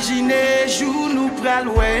imaginer jour nous pral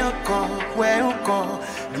ouais encore.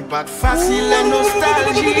 Dis pas de facile la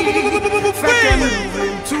nostalgie. Fait que nous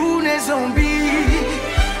voulons tourner zombies.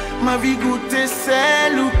 Ma vie goûter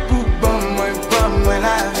celle ou pour moi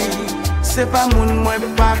la vie. C'est pas moun moi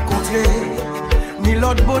pas contré, ni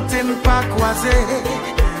l'autre beauté m'pas croisé,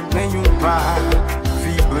 mais yon pas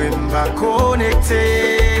vibre m'pas connecté.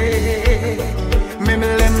 Même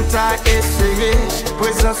l'aime t'a essayé,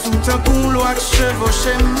 présent sous temps qu'on l'a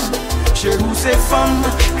chevauché. Chez nous c'est femmes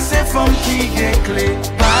qui gagne clé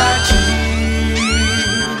parti.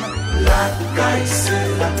 La caille c'est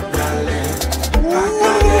la galère, la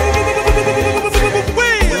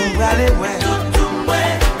galère, ouais.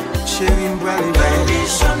 Chérie m'brale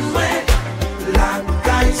ouais, la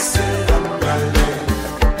caille c'est la m'brale,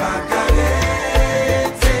 pas carré.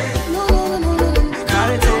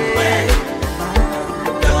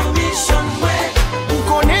 On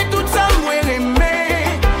connaît tout ça moi aimé,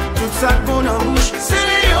 tout ça qu'on en bouche, c'est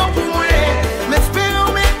léon pour moi. Mais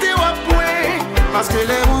espérons mettre au point, parce que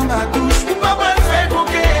les ronds ma douche, ou pas faire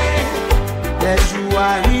coquet. Les jours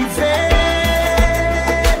arrivés.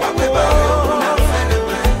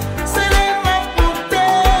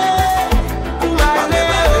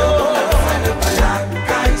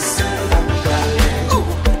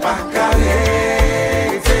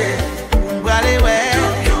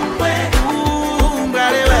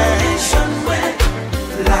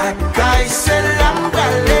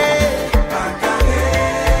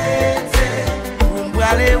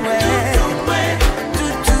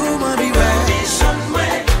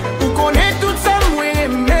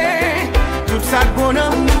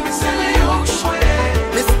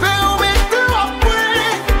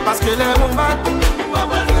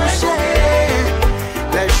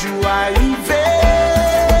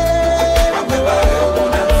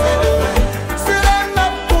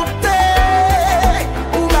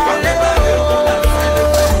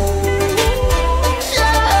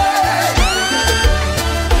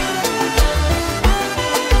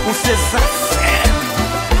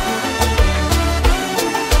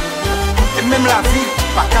 Même la vie,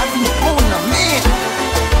 pas qu'à vivre pour nous, mais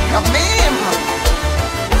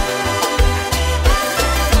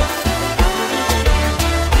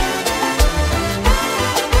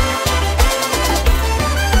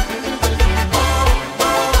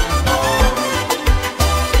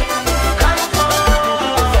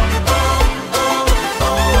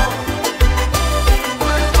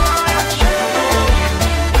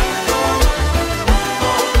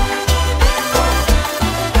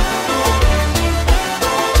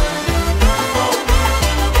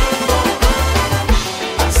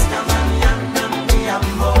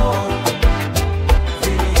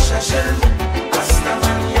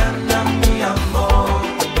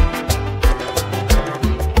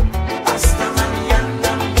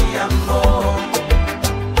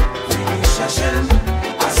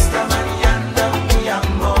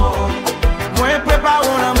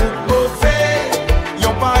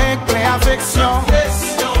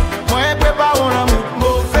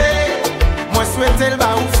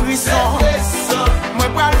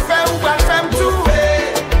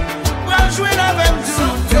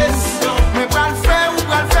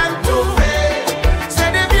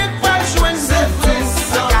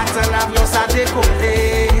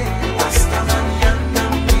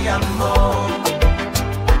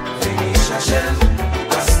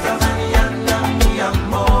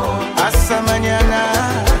Hasta mañana,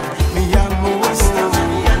 mi amor. Hasta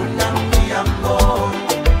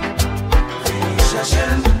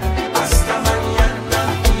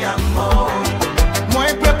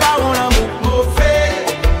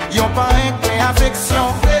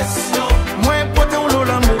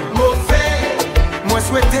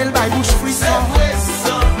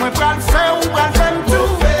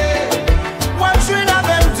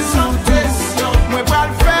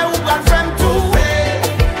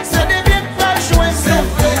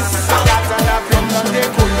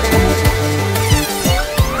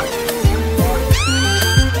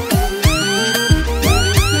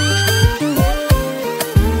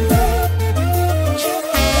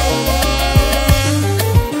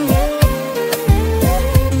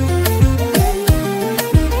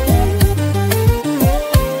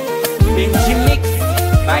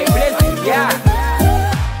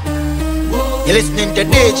listening to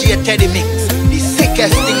DJ Teddymix, the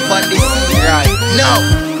sickest thing on the scene right now.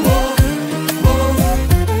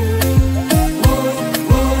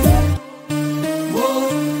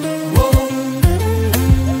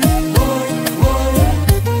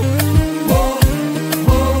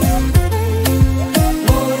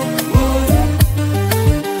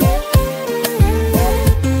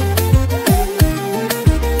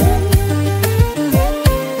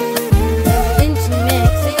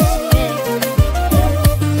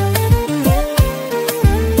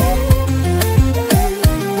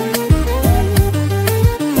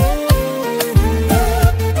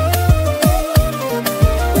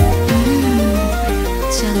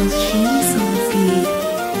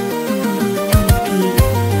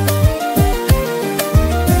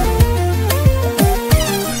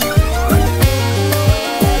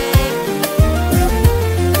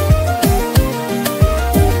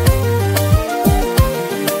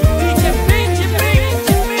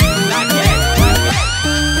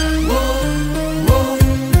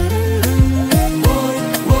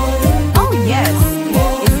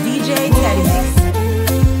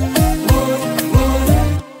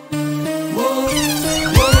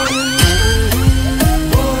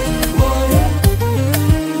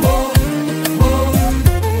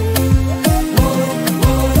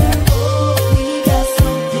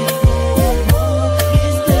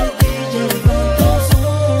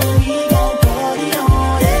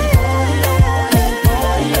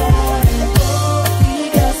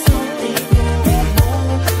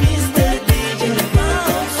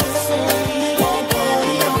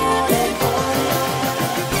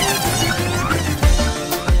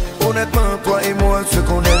 Honnêtement, toi et moi, ce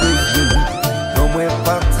qu'on est devenu, non, moi,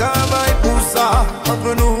 pas de travail pour ça.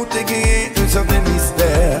 Entre nous, t'es gagné un certain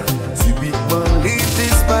mystère. Subitement, les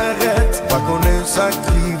disparaître, pas qu'on ait ça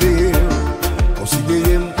crivé.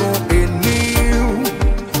 Considérez-moi ton ennemi.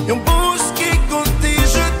 Y'en bouche qui compte,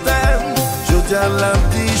 je t'aime. Je dis à la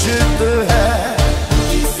vie, je te hais.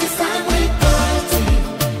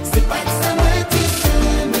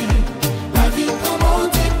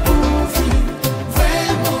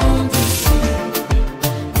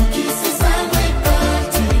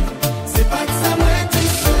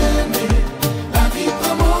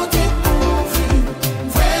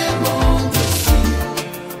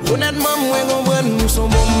 Honnêtement, moi, comprends, nous sommes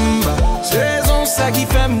bomba. Saison ça qui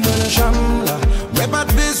fait moi le chambre là. Mais pas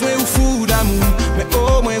de besoin ou fou d'amour. Mais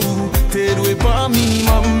au moins, vous, t'es doué pas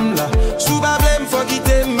minimum là. Sous problème, faut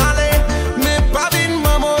quitter malé. Mais pas vin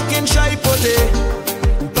maman, qu'un chat hypothé.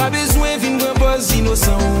 Ou pas besoin vin repose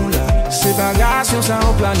innocent là. Séparation, ça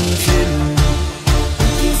on planifie.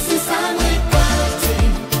 Ici, ça n'est pas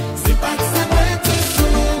c'est pas que ça va être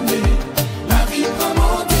fumé. La vie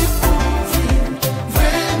comment découvrir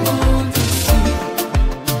vraiment d'ici.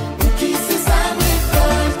 Qui c'est ça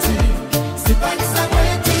récolter. C'est pas que ça va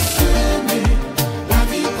être fumé. La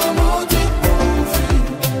vie comment découvrir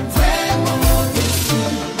vraiment d'ici.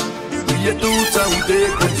 Oubliez tout ça où t'es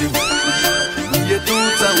connu. Oubliez tout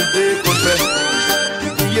ça où t'es connu.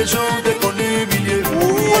 Oubliez gens t'es connu, oubliez.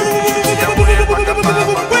 C'est un vrai pas capable.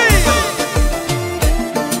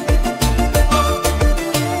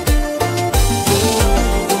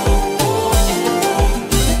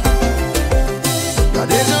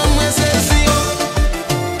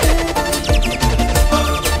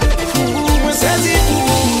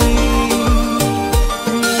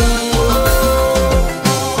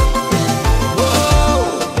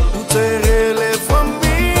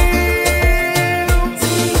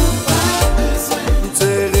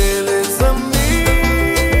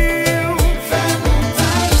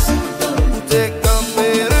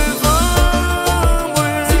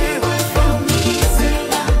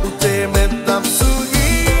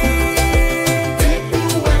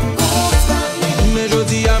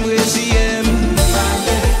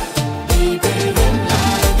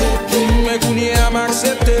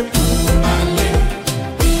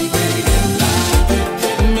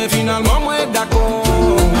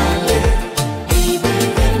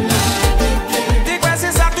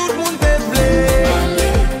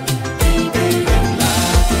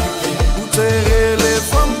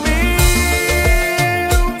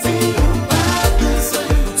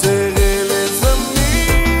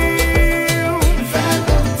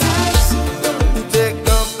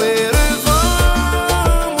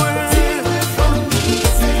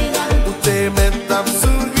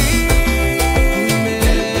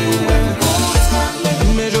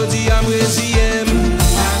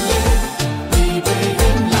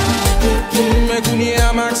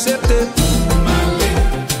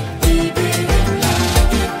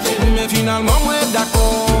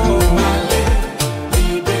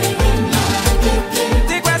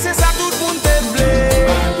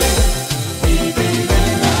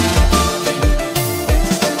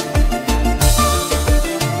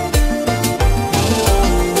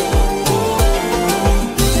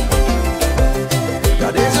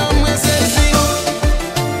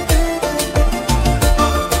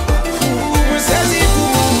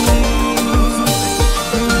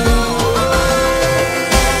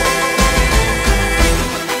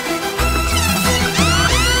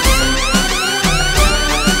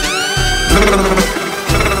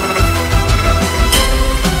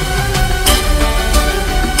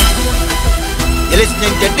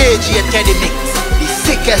 DJ Teddymix, the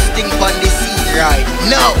sickest thing on the scene right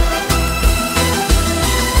now.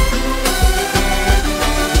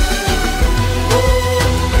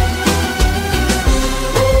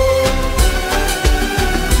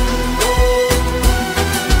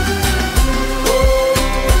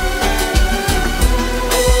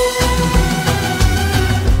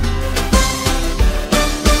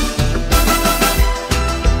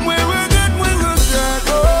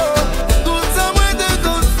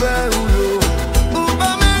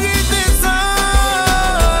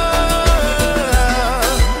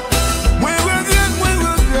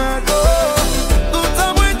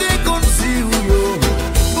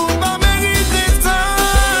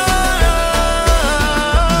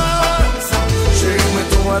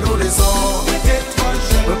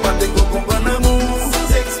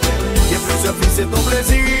 C'est ton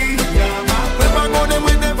plaisir, mais pas qu'on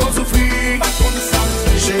aimerait te voir souffrir.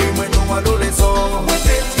 J'ai eu ton adolescent, mais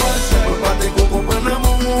pas te comprendre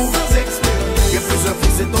l'amour. Il y a plusieurs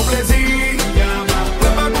filles, c'est ton plaisir,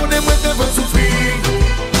 mais pas qu'on aimerait te voir souffrir.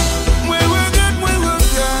 Moi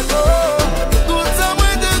regarde, tout ça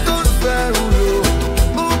moi de tout faire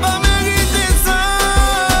ou pas mériter ça.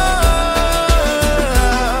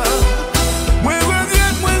 Moi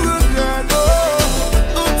regarde,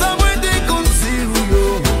 tout ça moi de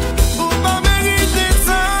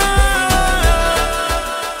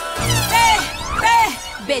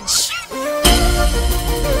bitch.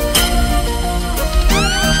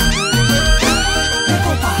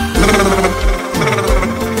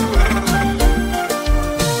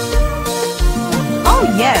 Oh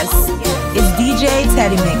yes, it's DJ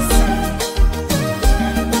Teddymix.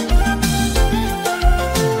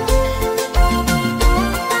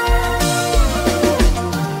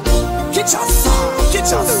 Get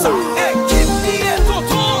your song, hey, give me a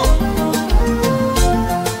toto.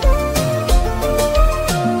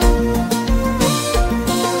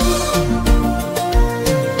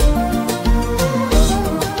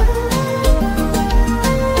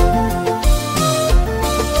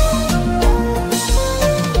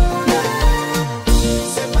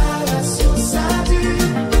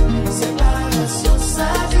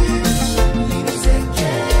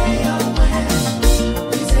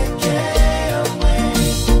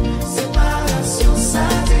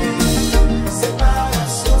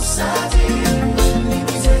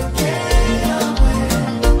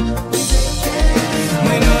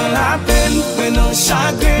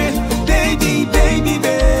 Chagrin, baby, baby,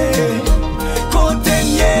 baby. Côté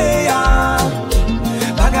ya,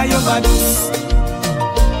 bagaille pas douce.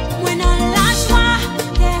 When on la joie,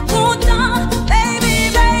 t'es content, baby,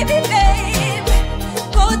 baby, baby.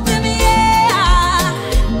 Côté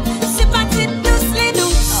c'est pas petite douce les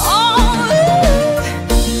douces. Oh,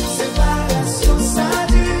 séparation ça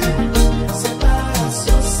dure,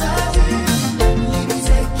 séparation ça dure.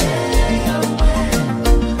 Lisez qu'elle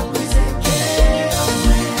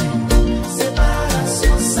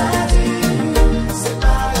séparation ça dure,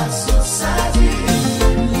 séparation ça dure.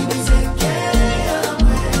 Lisez qu'elle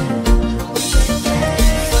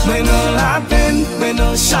maintenant la peine,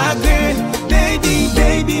 maintenant chagrin, baby,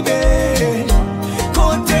 baby, baby.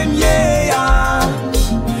 Côté ya,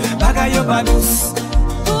 bagaille pas douce.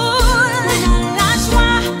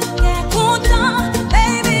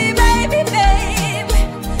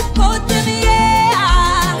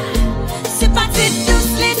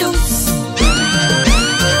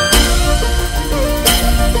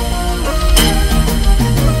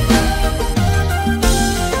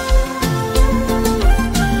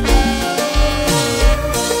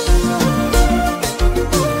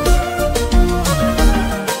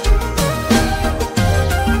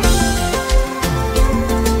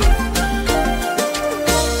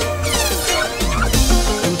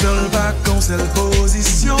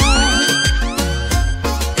 Position.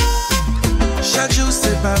 Chaque jour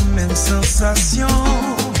c'est pas même sensation.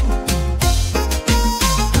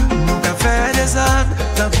 Nous qu'à faire des actes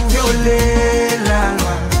tant pour violer la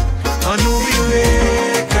loi. On nous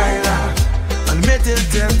virait Kaila, on mettait le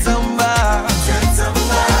tête en bas.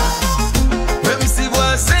 Même si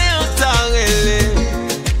voisin en tarélé,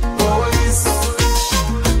 police,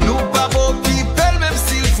 nous pas beau people même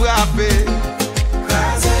s'il frappait.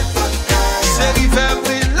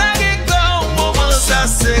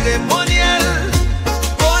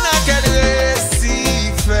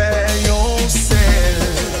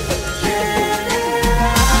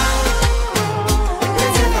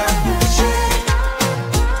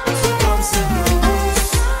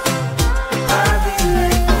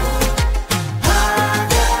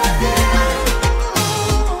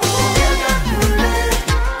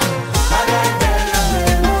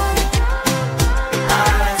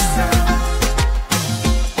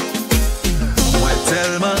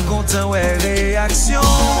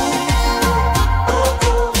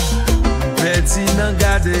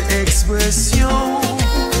 ekspresyon.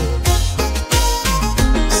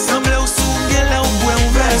 Semble ou souge la ou bwe ou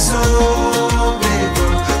verso. Ou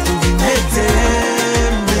vi mette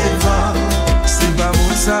m'devan. Se pa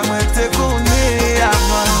moun sa mwen te kone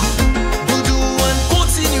avan. Doudou an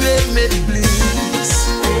kontinue met blis.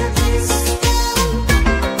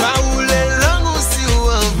 Pa ou le lang ou si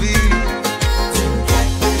ou anvi.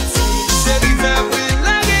 Chéri fè pri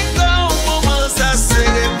la gekon mouman sa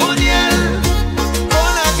seremoniel.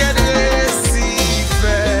 On a kedre si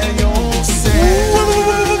fè yon sel.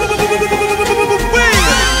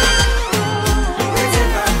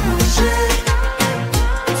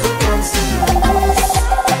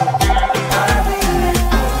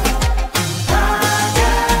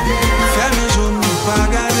 Ferme joun pa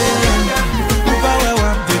gade. Ou pa wè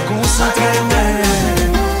wap de konsantre men.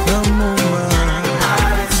 Nan mouman.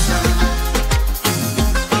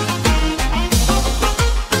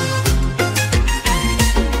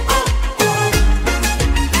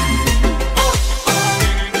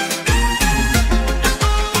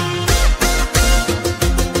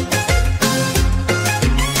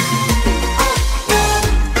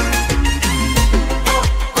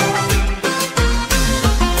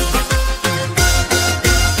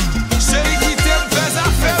 Chéri qui t'aime fais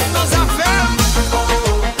affaire dans affaire.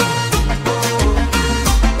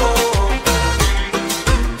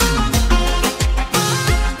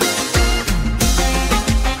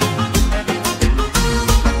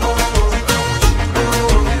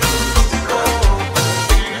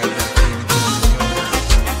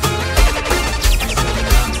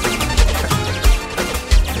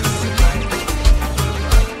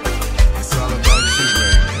 It's all about you,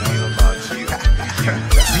 baby. All about you.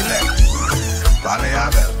 Relax. Vale, a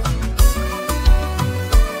ver.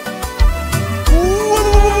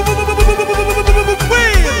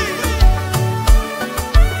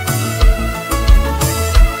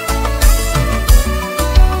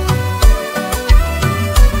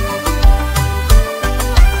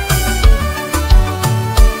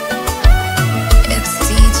 It's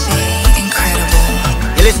DJ Incredible.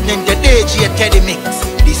 You're listening to DJ Teddymix,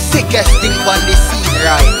 the sickest thing on the scene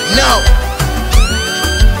right now.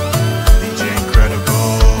 DJ Incredible.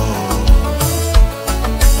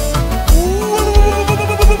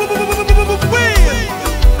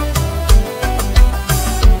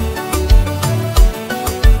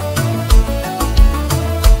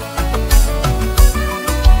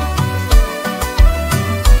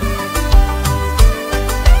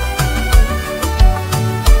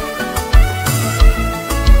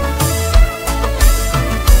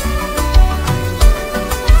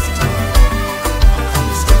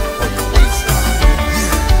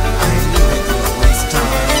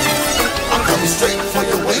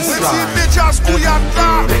 Gouyad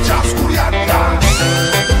là, Gouyad là.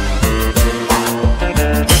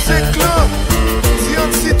 C'est club, c'est un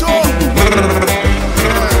sito.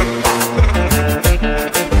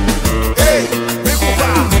 Hey, mais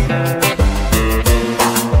Kompa.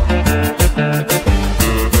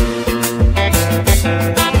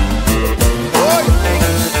 Oi,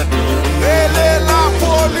 elle est la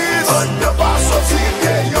police. On ne va pas sortir,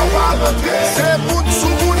 on va rentrer. C'est bout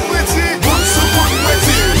sous bout petit, bout sous bout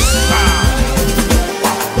petit.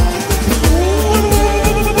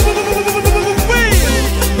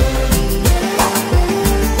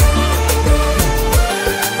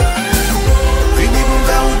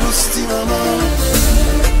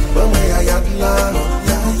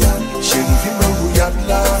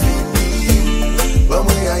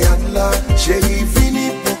 Chéri vini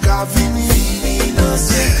pou ka vini nan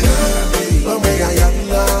se klan. Mame yayat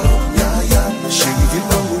la, chéri vini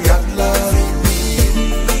nan Gouyad la.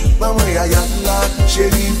 Mame yayat la,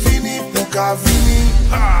 chéri vini pou ka vini.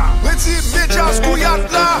 Meti Mejas Gouyad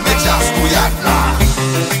la, Mejas Gouyad la.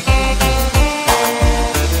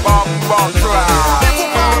 Bamba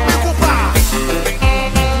Trap.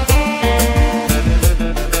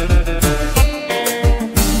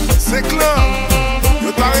 C'est clair, yo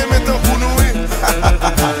ta remet un pou nou.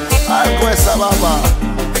 Ay kwen sa baba.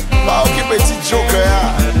 Ba ou ki petit joker ya.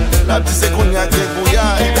 La pti se kon ya gen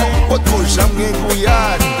Gouyad. Pot kon jam gen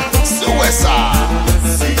Gouyad. Se wè sa.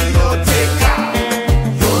 Si yo te ka,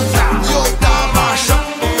 yo ta machan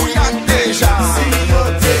Gouyad deja. Si yo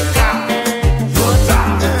te ka, yo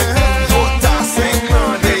ta 5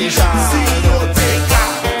 ans deja. Si yo te ka,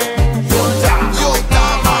 yo ta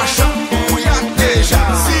machan Gouyad deja.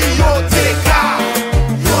 Si yo te ka,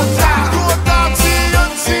 yo ta ti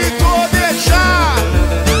yon sito deja.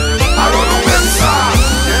 Alors nou men sa.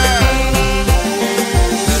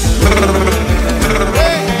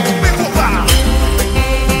 Hey, mais Kompa.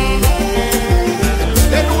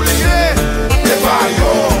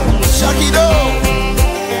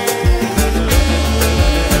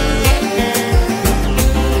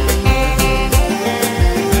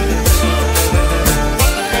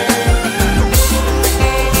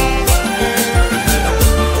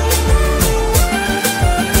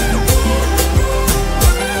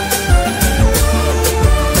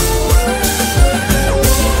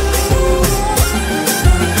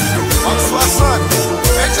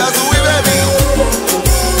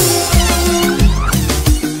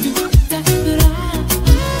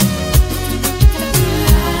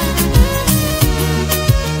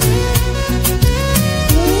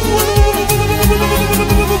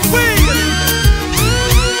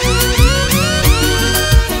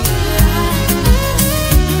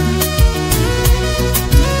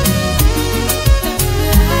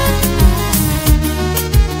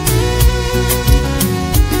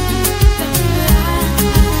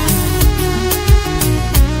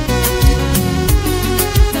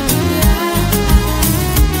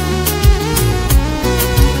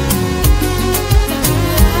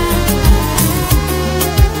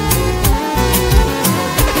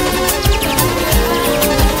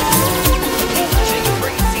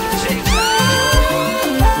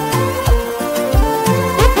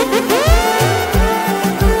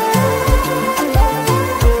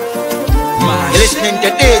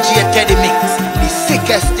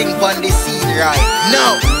 on the scene right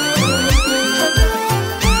now.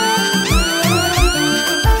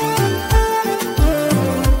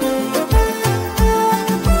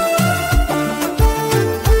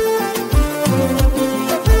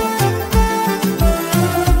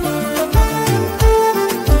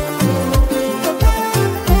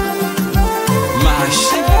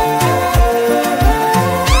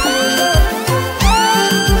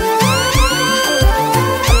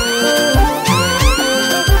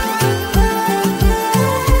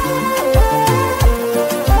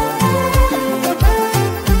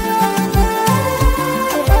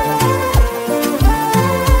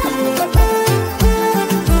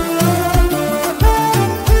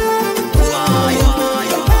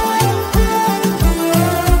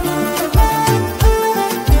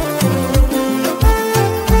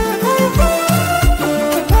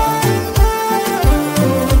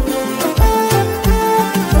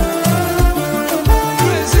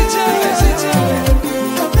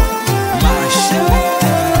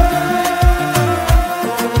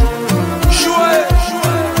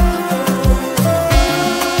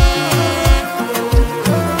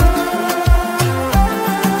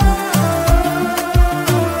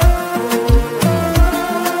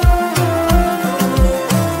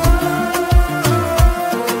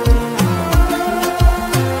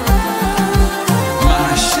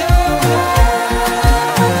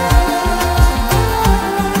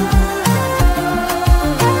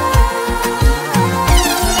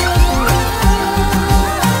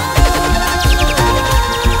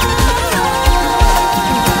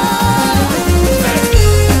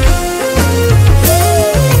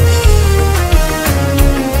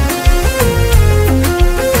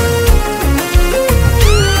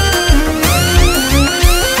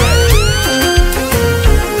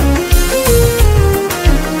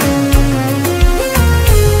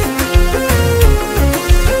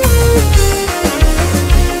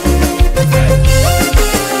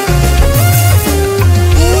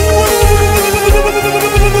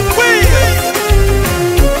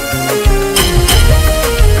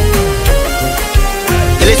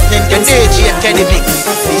 Teddymix,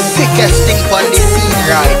 the sickest thing on the scene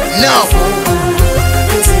right now.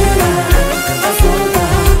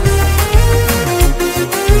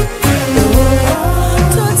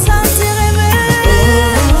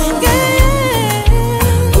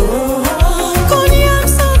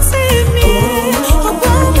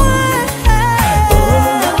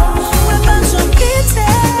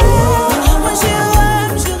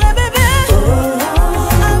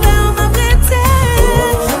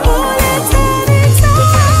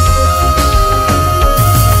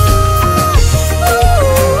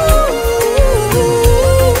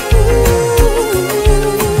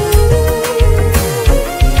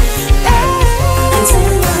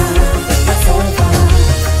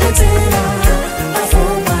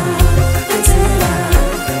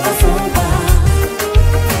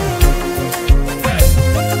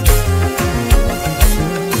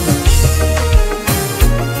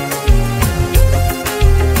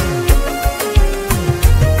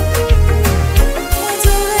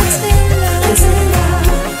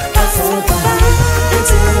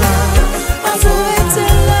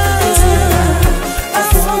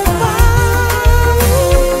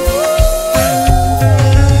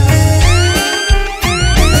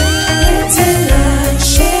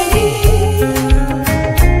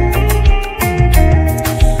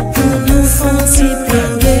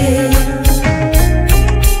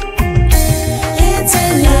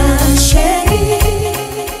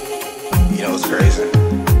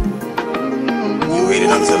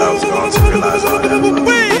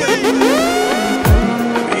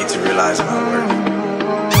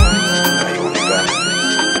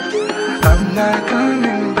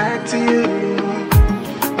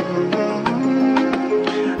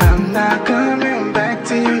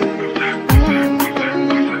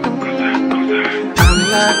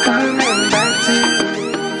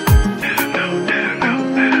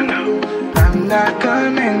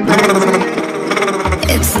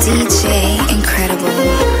 It's DJ Incredible.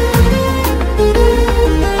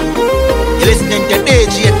 You're listening to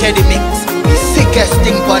DJ Teddymix, the sickest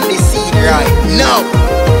thing on the scene right now.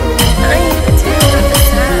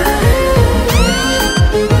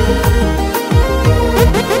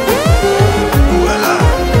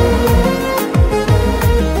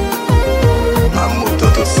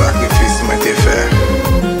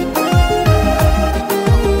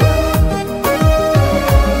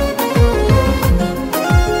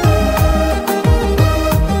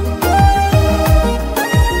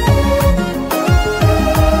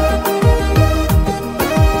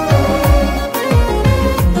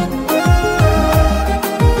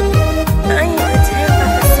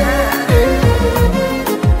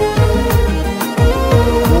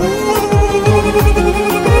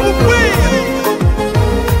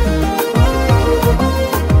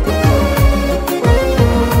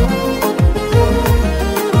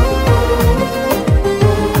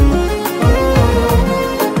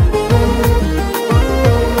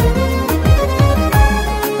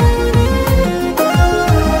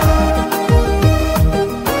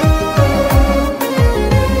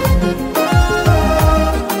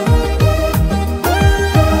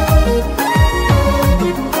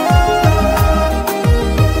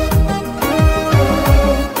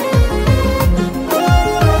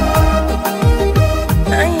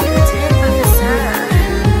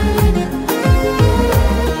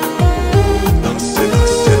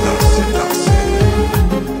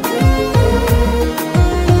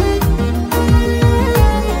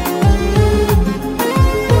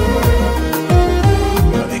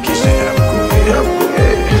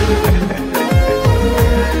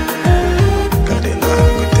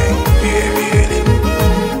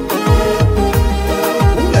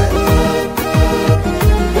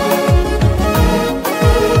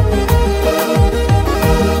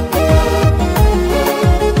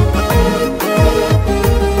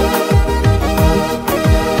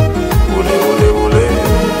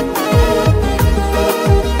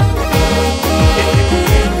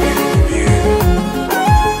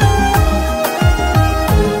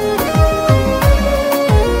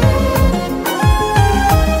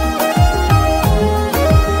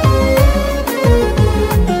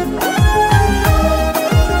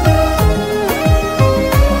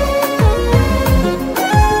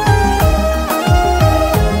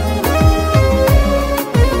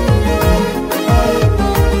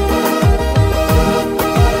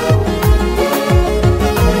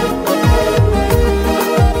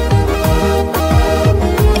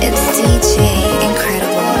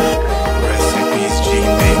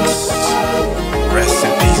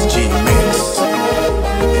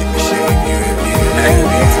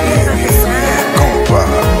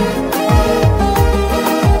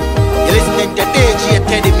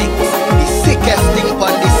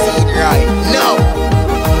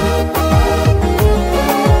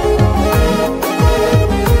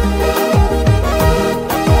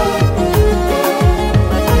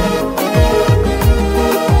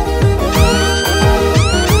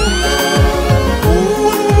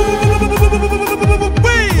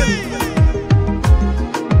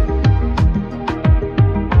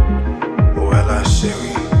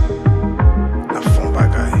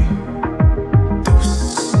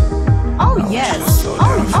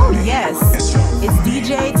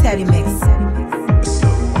 DJ Teddymix.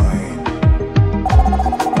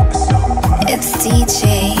 It's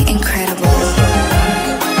DJ Incredible.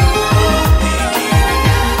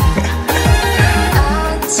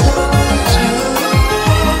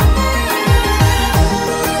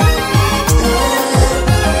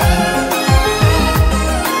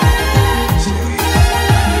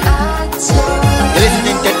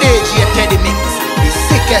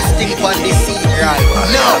 Thing on the scene right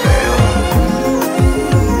now.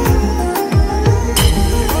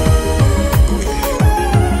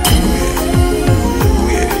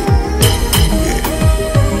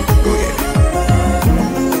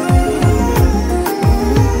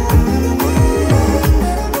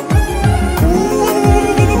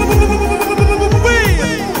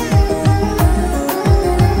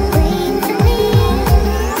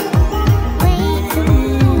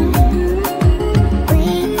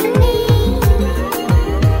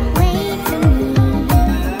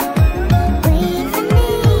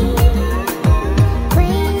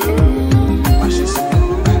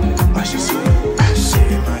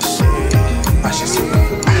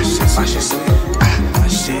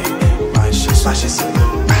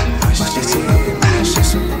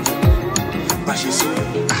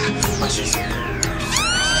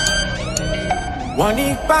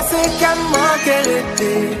 Wanik pase kam manke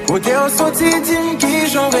rete Kote o soti dim ki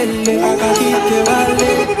jon rele Paka kite wale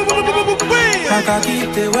Paka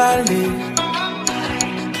kite wale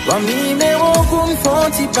Wami me wokoum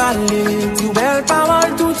fonti pale Tou bel parol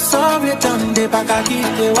tout sorle tande Paka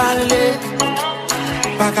kite wale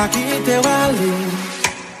Paka kite wale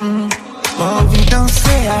Envie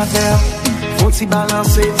danser avec Faut-il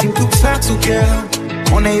balancer, tim tout ça sous cœur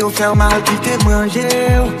On est au faire mal, qui t'est mangé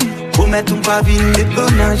Pour mettre un pavillon et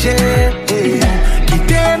pour manger Qui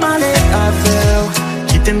t'est mal à faire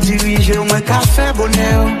Qui t'aime diriger, moi qu'à faire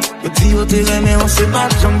bonheur Le petit au terrain, mais on sait pas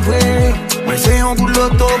que j'en jouer Moi c'est un boulot,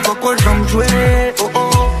 faut que j'en jouer Oh oh,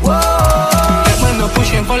 oh Maintenant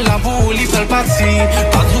prochain vol la boule, il fait le parti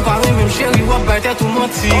Pas tout parler, même chérie, what better to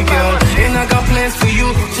moti, girl And I got plans for you,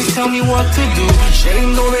 just tell me what to do Chérie,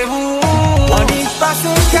 m'donnez-vous On y passe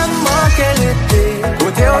qu'à manquer l'été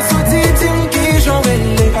Côté au soutien, tim qui j'en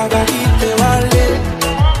relais Paka kite wale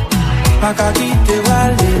Paka kite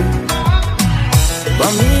wale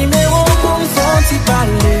Wami me wokoum fonti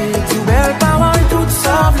pale Tou bel parol tout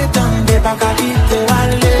sorle tande Paka kite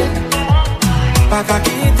wale Paka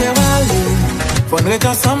kite wale Faudrait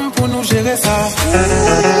qu'ensemble pour nous gérer ça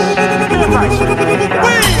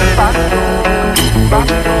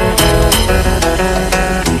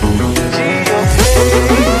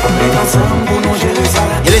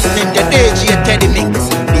You're listening to DJ Teddymix,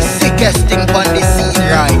 the sickest thing on the scene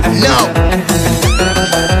right now.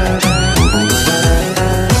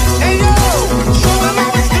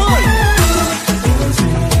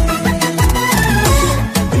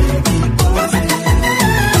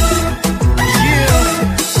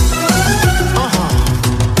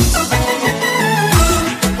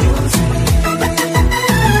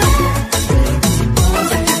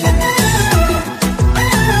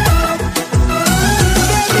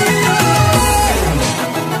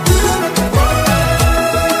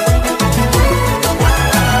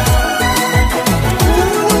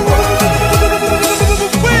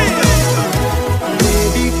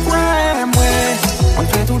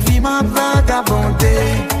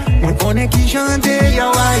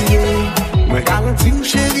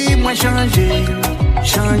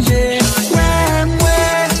 Changer, ouais,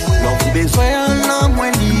 l'envie besoin en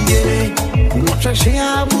moins lié. Pour chercher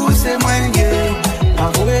à bout, c'est moins lié.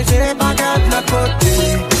 Pas voyager, pas garder la côté.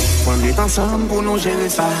 On est ensemble pour nous gérer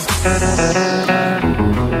ça.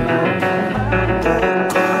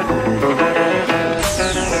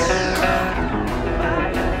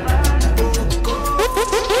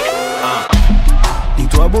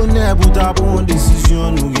 Dis-toi bonnet pour ta bonne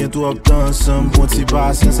décision. Nous bientôt optons ensemble pour t'y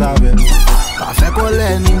passer sans savoir. Pas fait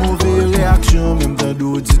colère ni mauvaise réaction. Même dans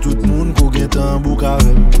d'autres, dit tout le monde qu'on gagne un bouc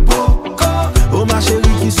avec. Oh ma chérie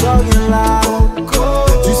qui sort bien là.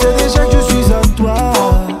 Tu sais déjà que je suis à toi.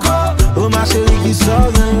 Oh ma chérie qui sort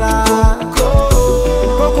bien là.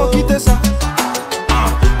 Pourquoi quitter ça?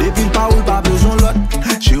 Depuis le pas ou pas besoin l'autre.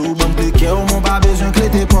 J'ai au bon péquet ou mon pas besoin que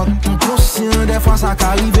tes potes. Conscient des fois ça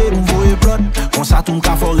qu'arrive, nous voyons plot. Quand ça tombe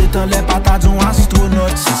qu'à fort étant les patates d'un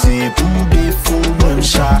astronaute. Si c'est pour défaut, même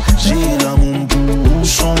chargé dans mon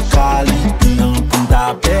bouchon qualité. Pour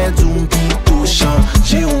ta perdu un petit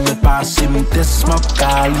changer, on me passe mon test, ma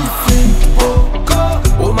qualité.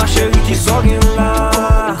 Oh ma chérie qui sort bien là.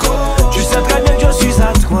 Tu sais très bien que je suis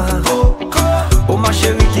à toi. Oh ma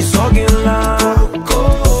chérie qui sort bien là.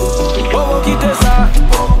 Oh quittez ça.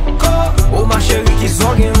 Oh ma chérie qui sort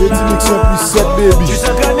Teddymix en plus 7 baby. Tu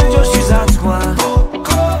sais très bien que je suis à toi.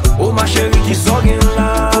 Oh ma chérie qui sort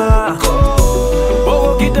là.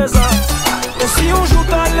 Oh qui te ça. Et si on joue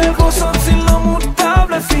dans les vos sentir l'amour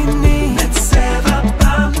table fini.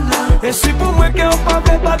 Et si pour moi qu'on pas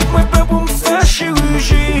fait battre moi peut pour me faire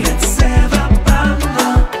chirurgie.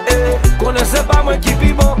 Connaissez pas moi qui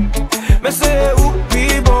vit bon, mais c'est où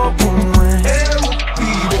qui bon pour moi.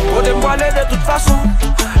 On te voit de toute façon.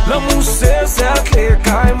 L'amour c'est la clé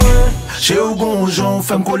carrément. Chez ou gonjon,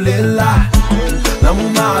 femme coller là.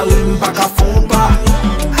 L'amour marine, pas qu'à fond pas.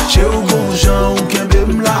 Chez ou gonjon, ou qu'un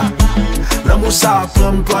bim là. L'amour ça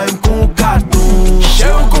prend toi et m'con cadeau. Chez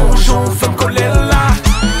ou gonjon, femme coller là.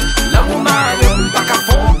 L'amour marine, pas qu'à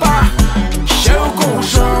fond pas. Chez ou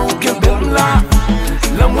gonjon, ou qu'un bim là.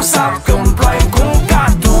 L'amour ça prend toi et m'con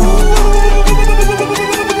cadeau.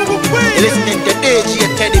 You're listening to DJ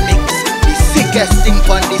Teddymix, the sickest thing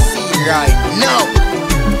on the scene right now.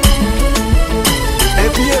 Et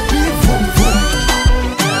puis, vroom, vroom.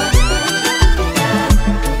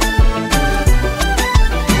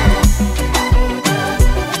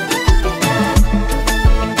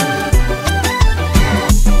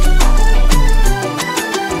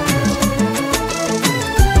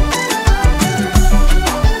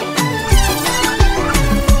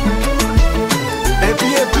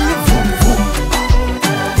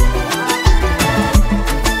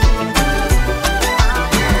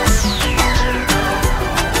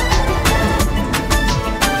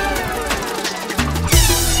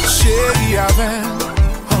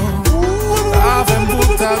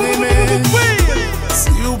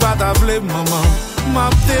 Maman, m'a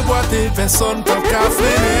déboîté, personne pas qu'à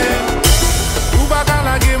freiner. Ou pas qu'à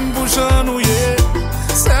la game bouche ennuyée.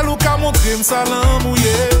 C'est l'ou qu'a montré m'sa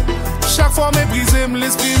l'emmouillé. Chaque fois méprisé,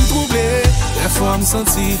 l'esprit m'troublé. Des fois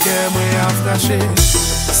m'senti qu'elle m'a fâché.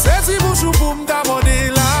 C'est si bouchou pour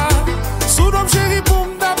m'd'aborder là. Sous d'homme chéri pour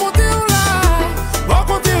m'd'apporter ou là. Bon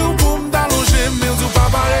côté ou pour m'd'allonger, mais ou pas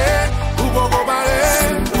pareil, ou pas pareil.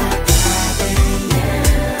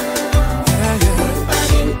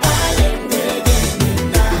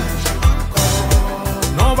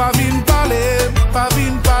 Pas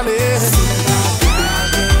vin parler.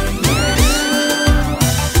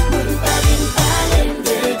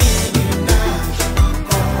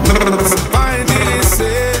 Pas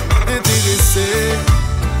intéressé.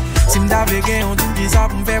 Si m'd'avais gagné, on dit ça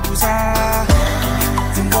pour m'faire pour ça.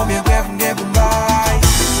 Si m'combien bref, m'gagne pour m'baille.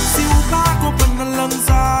 Si vous pas comprendre l'homme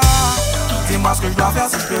ça, dis-moi ce que je dois faire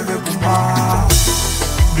si je peux pour moi.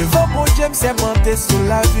 Devant mon James, c'est monter sur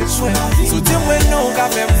la vie. Sous dis-moi non, qu'a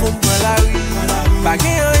fait pour me la rue. Pas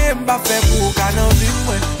rien, m'a fait pour qu'à n'en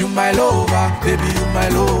vivre. You my lover, baby, you my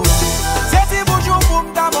lover. C'est bonjour pour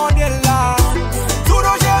m'd'aborder là. Tout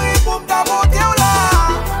nos chéris pour m'd'aborder là.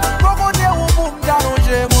 Pour côté ou pour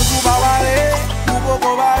m'd'allonger, mon tout va valer. Pour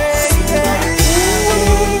beaucoup valer.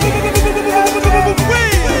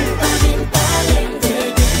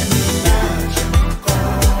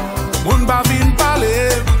 Moun pa vin parler.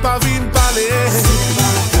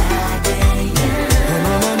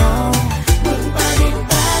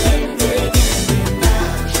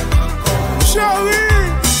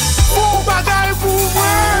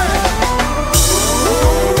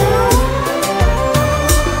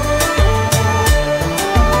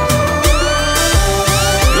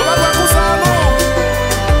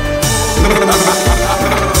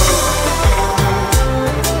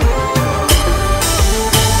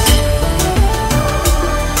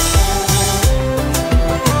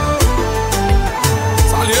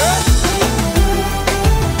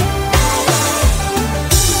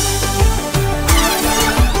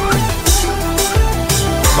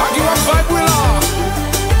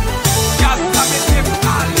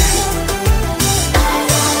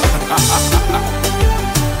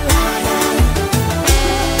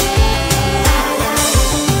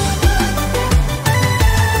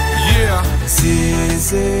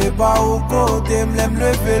 C'est pas au côté, m'l'aime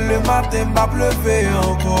lever le matin, m'a pleuvé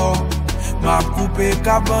encore. M'a coupé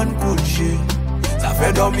cabane couché, ça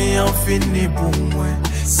fait dormir infini pour moi.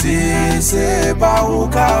 C'est pas au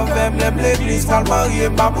café, m'l'aime l'église, mal marié,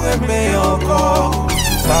 m'a prémé encore.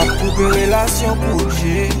 M'a coupé relation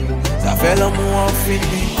couché, ça fait l'amour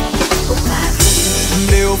infini.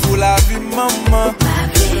 M'léo pour la vie, maman,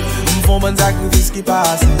 m'font bon sacrifice qui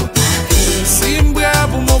passe. Si m'brè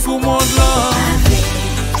pour m'offrir au monde là.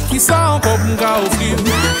 Qui ça encore pour m'ga offrir?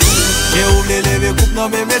 J'ai oublié lever coupe dans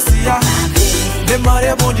mes messias.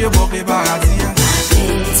 Demandez bon Dieu pour les paradis.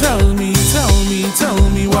 Tell me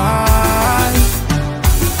why.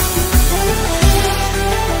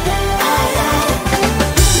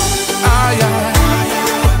 Aïe aïe.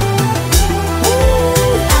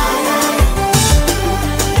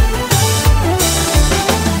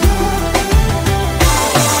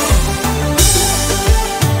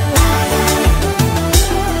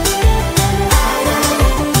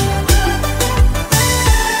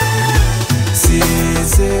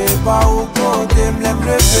 c'est pas au côté, m'l'aime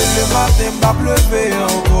lever le matin, m'a pleuvé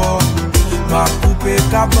encore. M'a coupé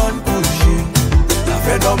cabane couché, la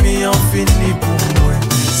fait dormir en fini pour moi.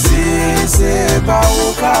 C'est pas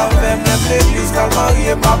au café, m'l'aime l'église, qu'elle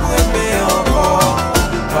marié, m'a prémé encore.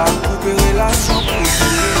 M'a coupé relation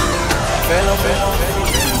privée, fais l'enfer.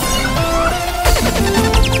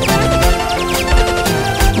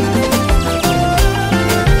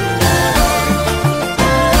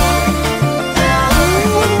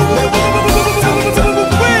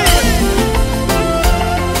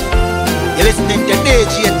 You're listening to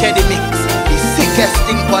DJ Teddymix, the sickest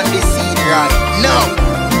thing on the scene right now.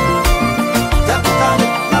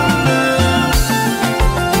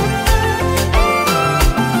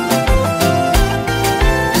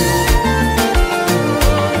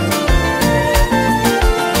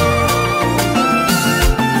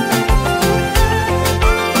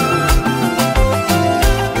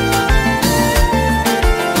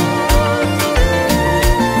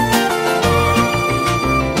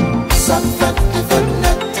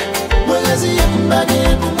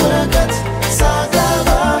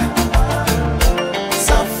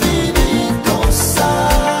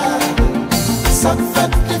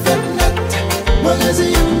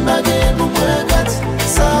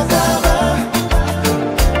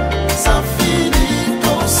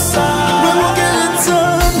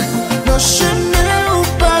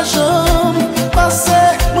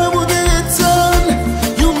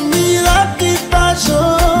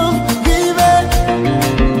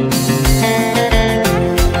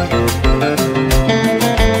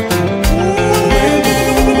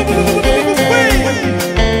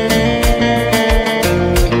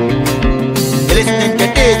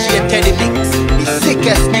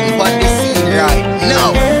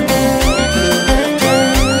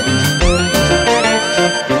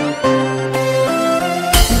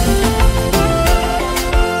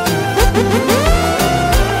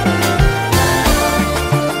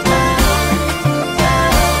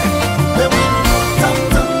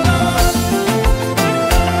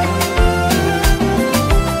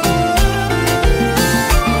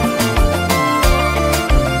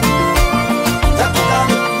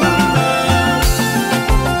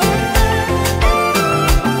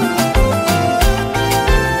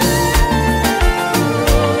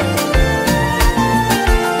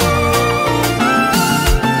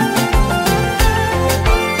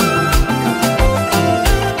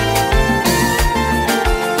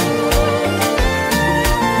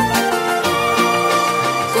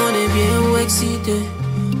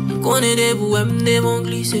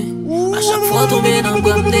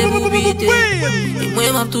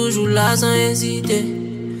 Et moi toujours là sans hésiter.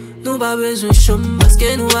 Nous pas besoin de chum parce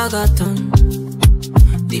que nous va attendre.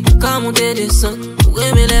 Des boucs à monter descendre. Pour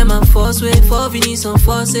aimer les ma force, ouais, faut venir sans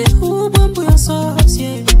forcer. Ou bon pour un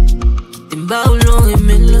sorcier. Qui t'aime ou l'on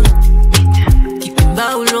aimé là. Qui t'aime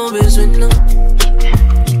ou l'on besoin là.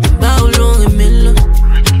 Qui t'aime ou l'on aimé là.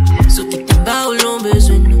 So qui t'aime ou l'on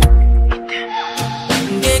besoin là.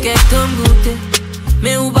 Quelqu'un comme goûter.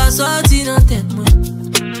 Mais ou pas sorti dans tête moi.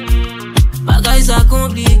 Bagay ça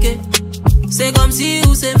compliqué. C'est comme si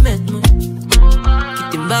ou c'est mettre moi.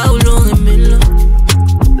 Qui t'aime ou l'on aimé là.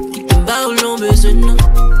 Qui t'aime ou l'on besoin là.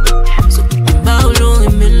 So qui t'aime ou l'on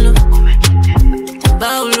aimé là. Qui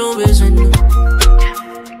t'aime ou l'on besoin là.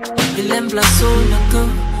 Il aime place au camp.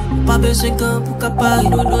 Pas besoin camp pour capable.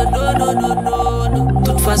 Non, non, non, non, non, non, non.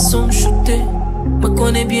 Toute façon shooter. Moi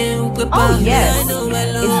connais bien ou préparé. Oh yes,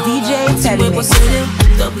 it's DJ Teddymix.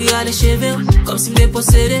 T'as pris à les cheveux, comme si m'es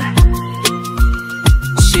possédé.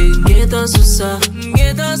 J'ai dans sous ça,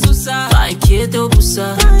 pas inquiété pour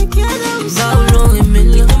ça. T'es ou l'on aimé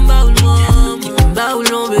là, t'es ou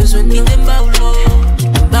l'on besoin là,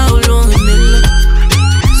 t'es ou l'on aimé là,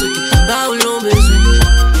 so t'es ou l'on besoin là.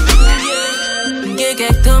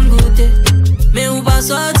 Quelqu'un comme goûter, mais ou pas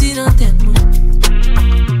sorti dans tête moi.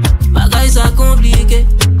 Bagay ça compliqué,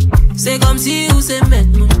 c'est comme si ou c'est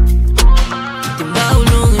mettre moi. T'es ou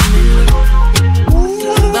l'on aimé là,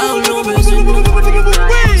 t'es ou l'on besoin là.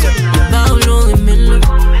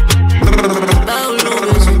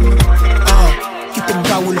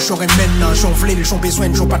 J'en maintenant, j'en v'lais, j'en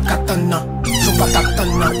besoin, j'en pas de katana. J'en pas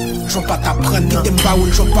t'attendre, j'en pas t'apprendre. Qui t'aime pas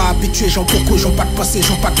ou j'en pas habitué, j'en beaucoup, j'en pas de passé,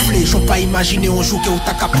 j'en pas de flé, j'en pas imaginer on joue ou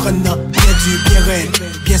t'as qu'à prendre. Bien dur, bien raide,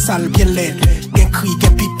 bien sale, bien laide. Bien cri, bien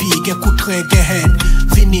pipi, bien coup de train, bien head.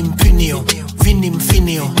 Vinim, punir, vinim,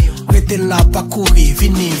 finir. Restez là, pas courir,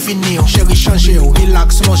 venir, finir. Chérie, changer,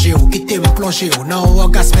 relax, manger, qui t'aime plonger. Non,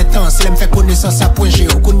 orgasme intense, l'aime fait connaissance à point géo.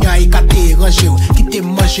 Kounya, écarté, ranger, qui t'aime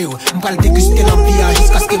manger. M'pral déguster l'ambiance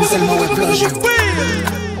jusqu'à ce que me seulement ouais plonger.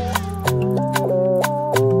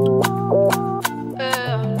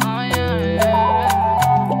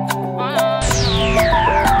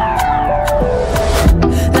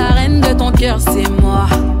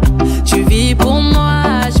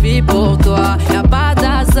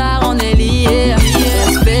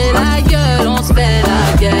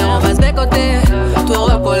 côté, tout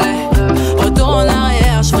recoller. Retour en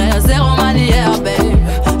arrière, j'ferais zéro manière, babe.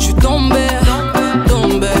 J'suis tombé,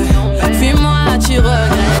 tombé. Fuis-moi, tu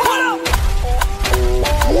regrettes.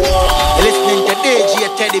 You're listening to DJ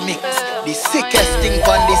Teddymix, the sickest thing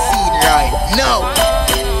on the scene right now.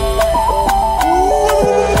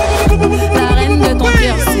 La reine de ton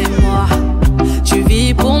cœur, c'est moi. Tu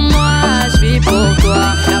vis pour moi, je vis pour toi.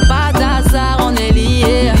 Y'a pas d'hasard, on est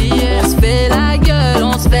liés. On se fait la gueule,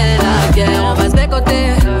 on se fait la guerre. On va se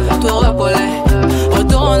bécoter, tout recoller.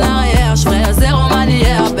 Retour en arrière, j'ferais zéro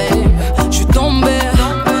manière, babe. J'suis tombé,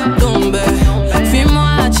 tombé.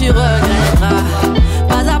 Fuis-moi, tu regretteras.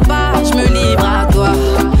 Pas à pas, j'me livre à toi.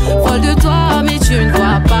 Folle de toi, mais tu ne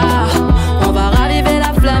vois pas. On va raviver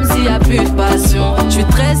la flamme s'il y a plus de passion. J'suis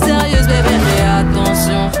très sérieuse, bébé, mais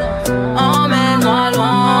attention. Emmène-moi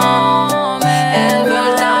loin. Elles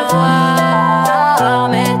veulent t'avoir,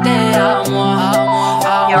 mais t'es à moi.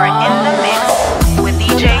 You're in the mix with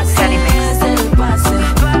DJ Teddymix. C'est le passé,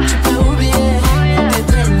 tu peux oublier tes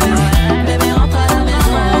traînées. Bébé, rentre à la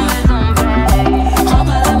maison.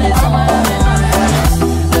 Rentre à la maison.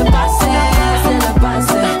 Le passé, c'est le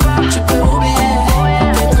passé. Tu peux oublier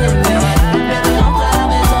tes traînées. Bébé, rentre à la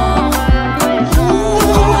maison.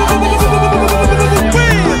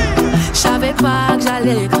 J'savais pas que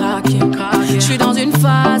j'allais craquer. J'suis dans une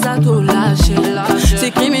phase à tout lâcher.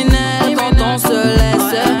 C'est criminel quand on se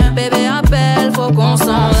laisse. Bébé, appelle, faut qu'on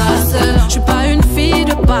s'enlace. J'suis pas une fille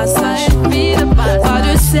de passage, pas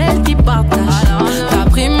de celle qui partage. T'as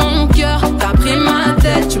pris mon cœur, t'as pris ma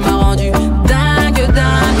tête. Tu m'as rendu dingue,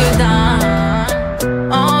 dingue, dingue.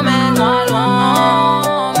 Emmène-moi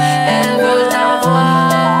loin. Elles veulent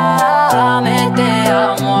t'avoir, mais t'es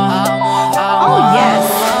à moi. Oh yes,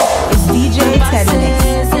 it's DJ Teddymix.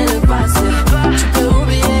 C'est le passé, tu peux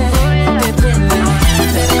oublier tes traînées.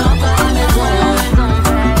 Bébé, rentre à la maison.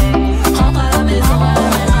 Rentre à la maison.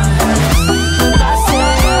 Le passé,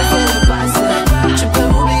 c'est le passé. Tu peux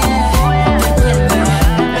oublier tes traînées.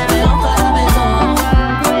 Bébé, rentre à la maison.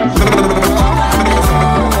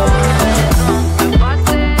 Le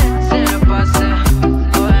passé, c'est le passé.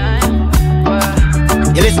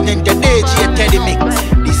 You're listening to DJ Teddymix,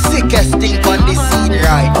 the sickest thing on the scene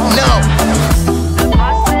right now. Le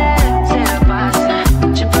passé, c'est le passé.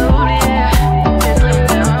 Tu peux oublier tes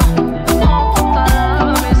traînées. Rentre à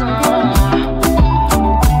la maison.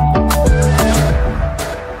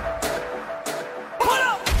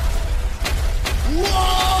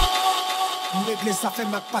 Régler ça fait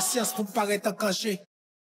ma patience pour me paraître encaché.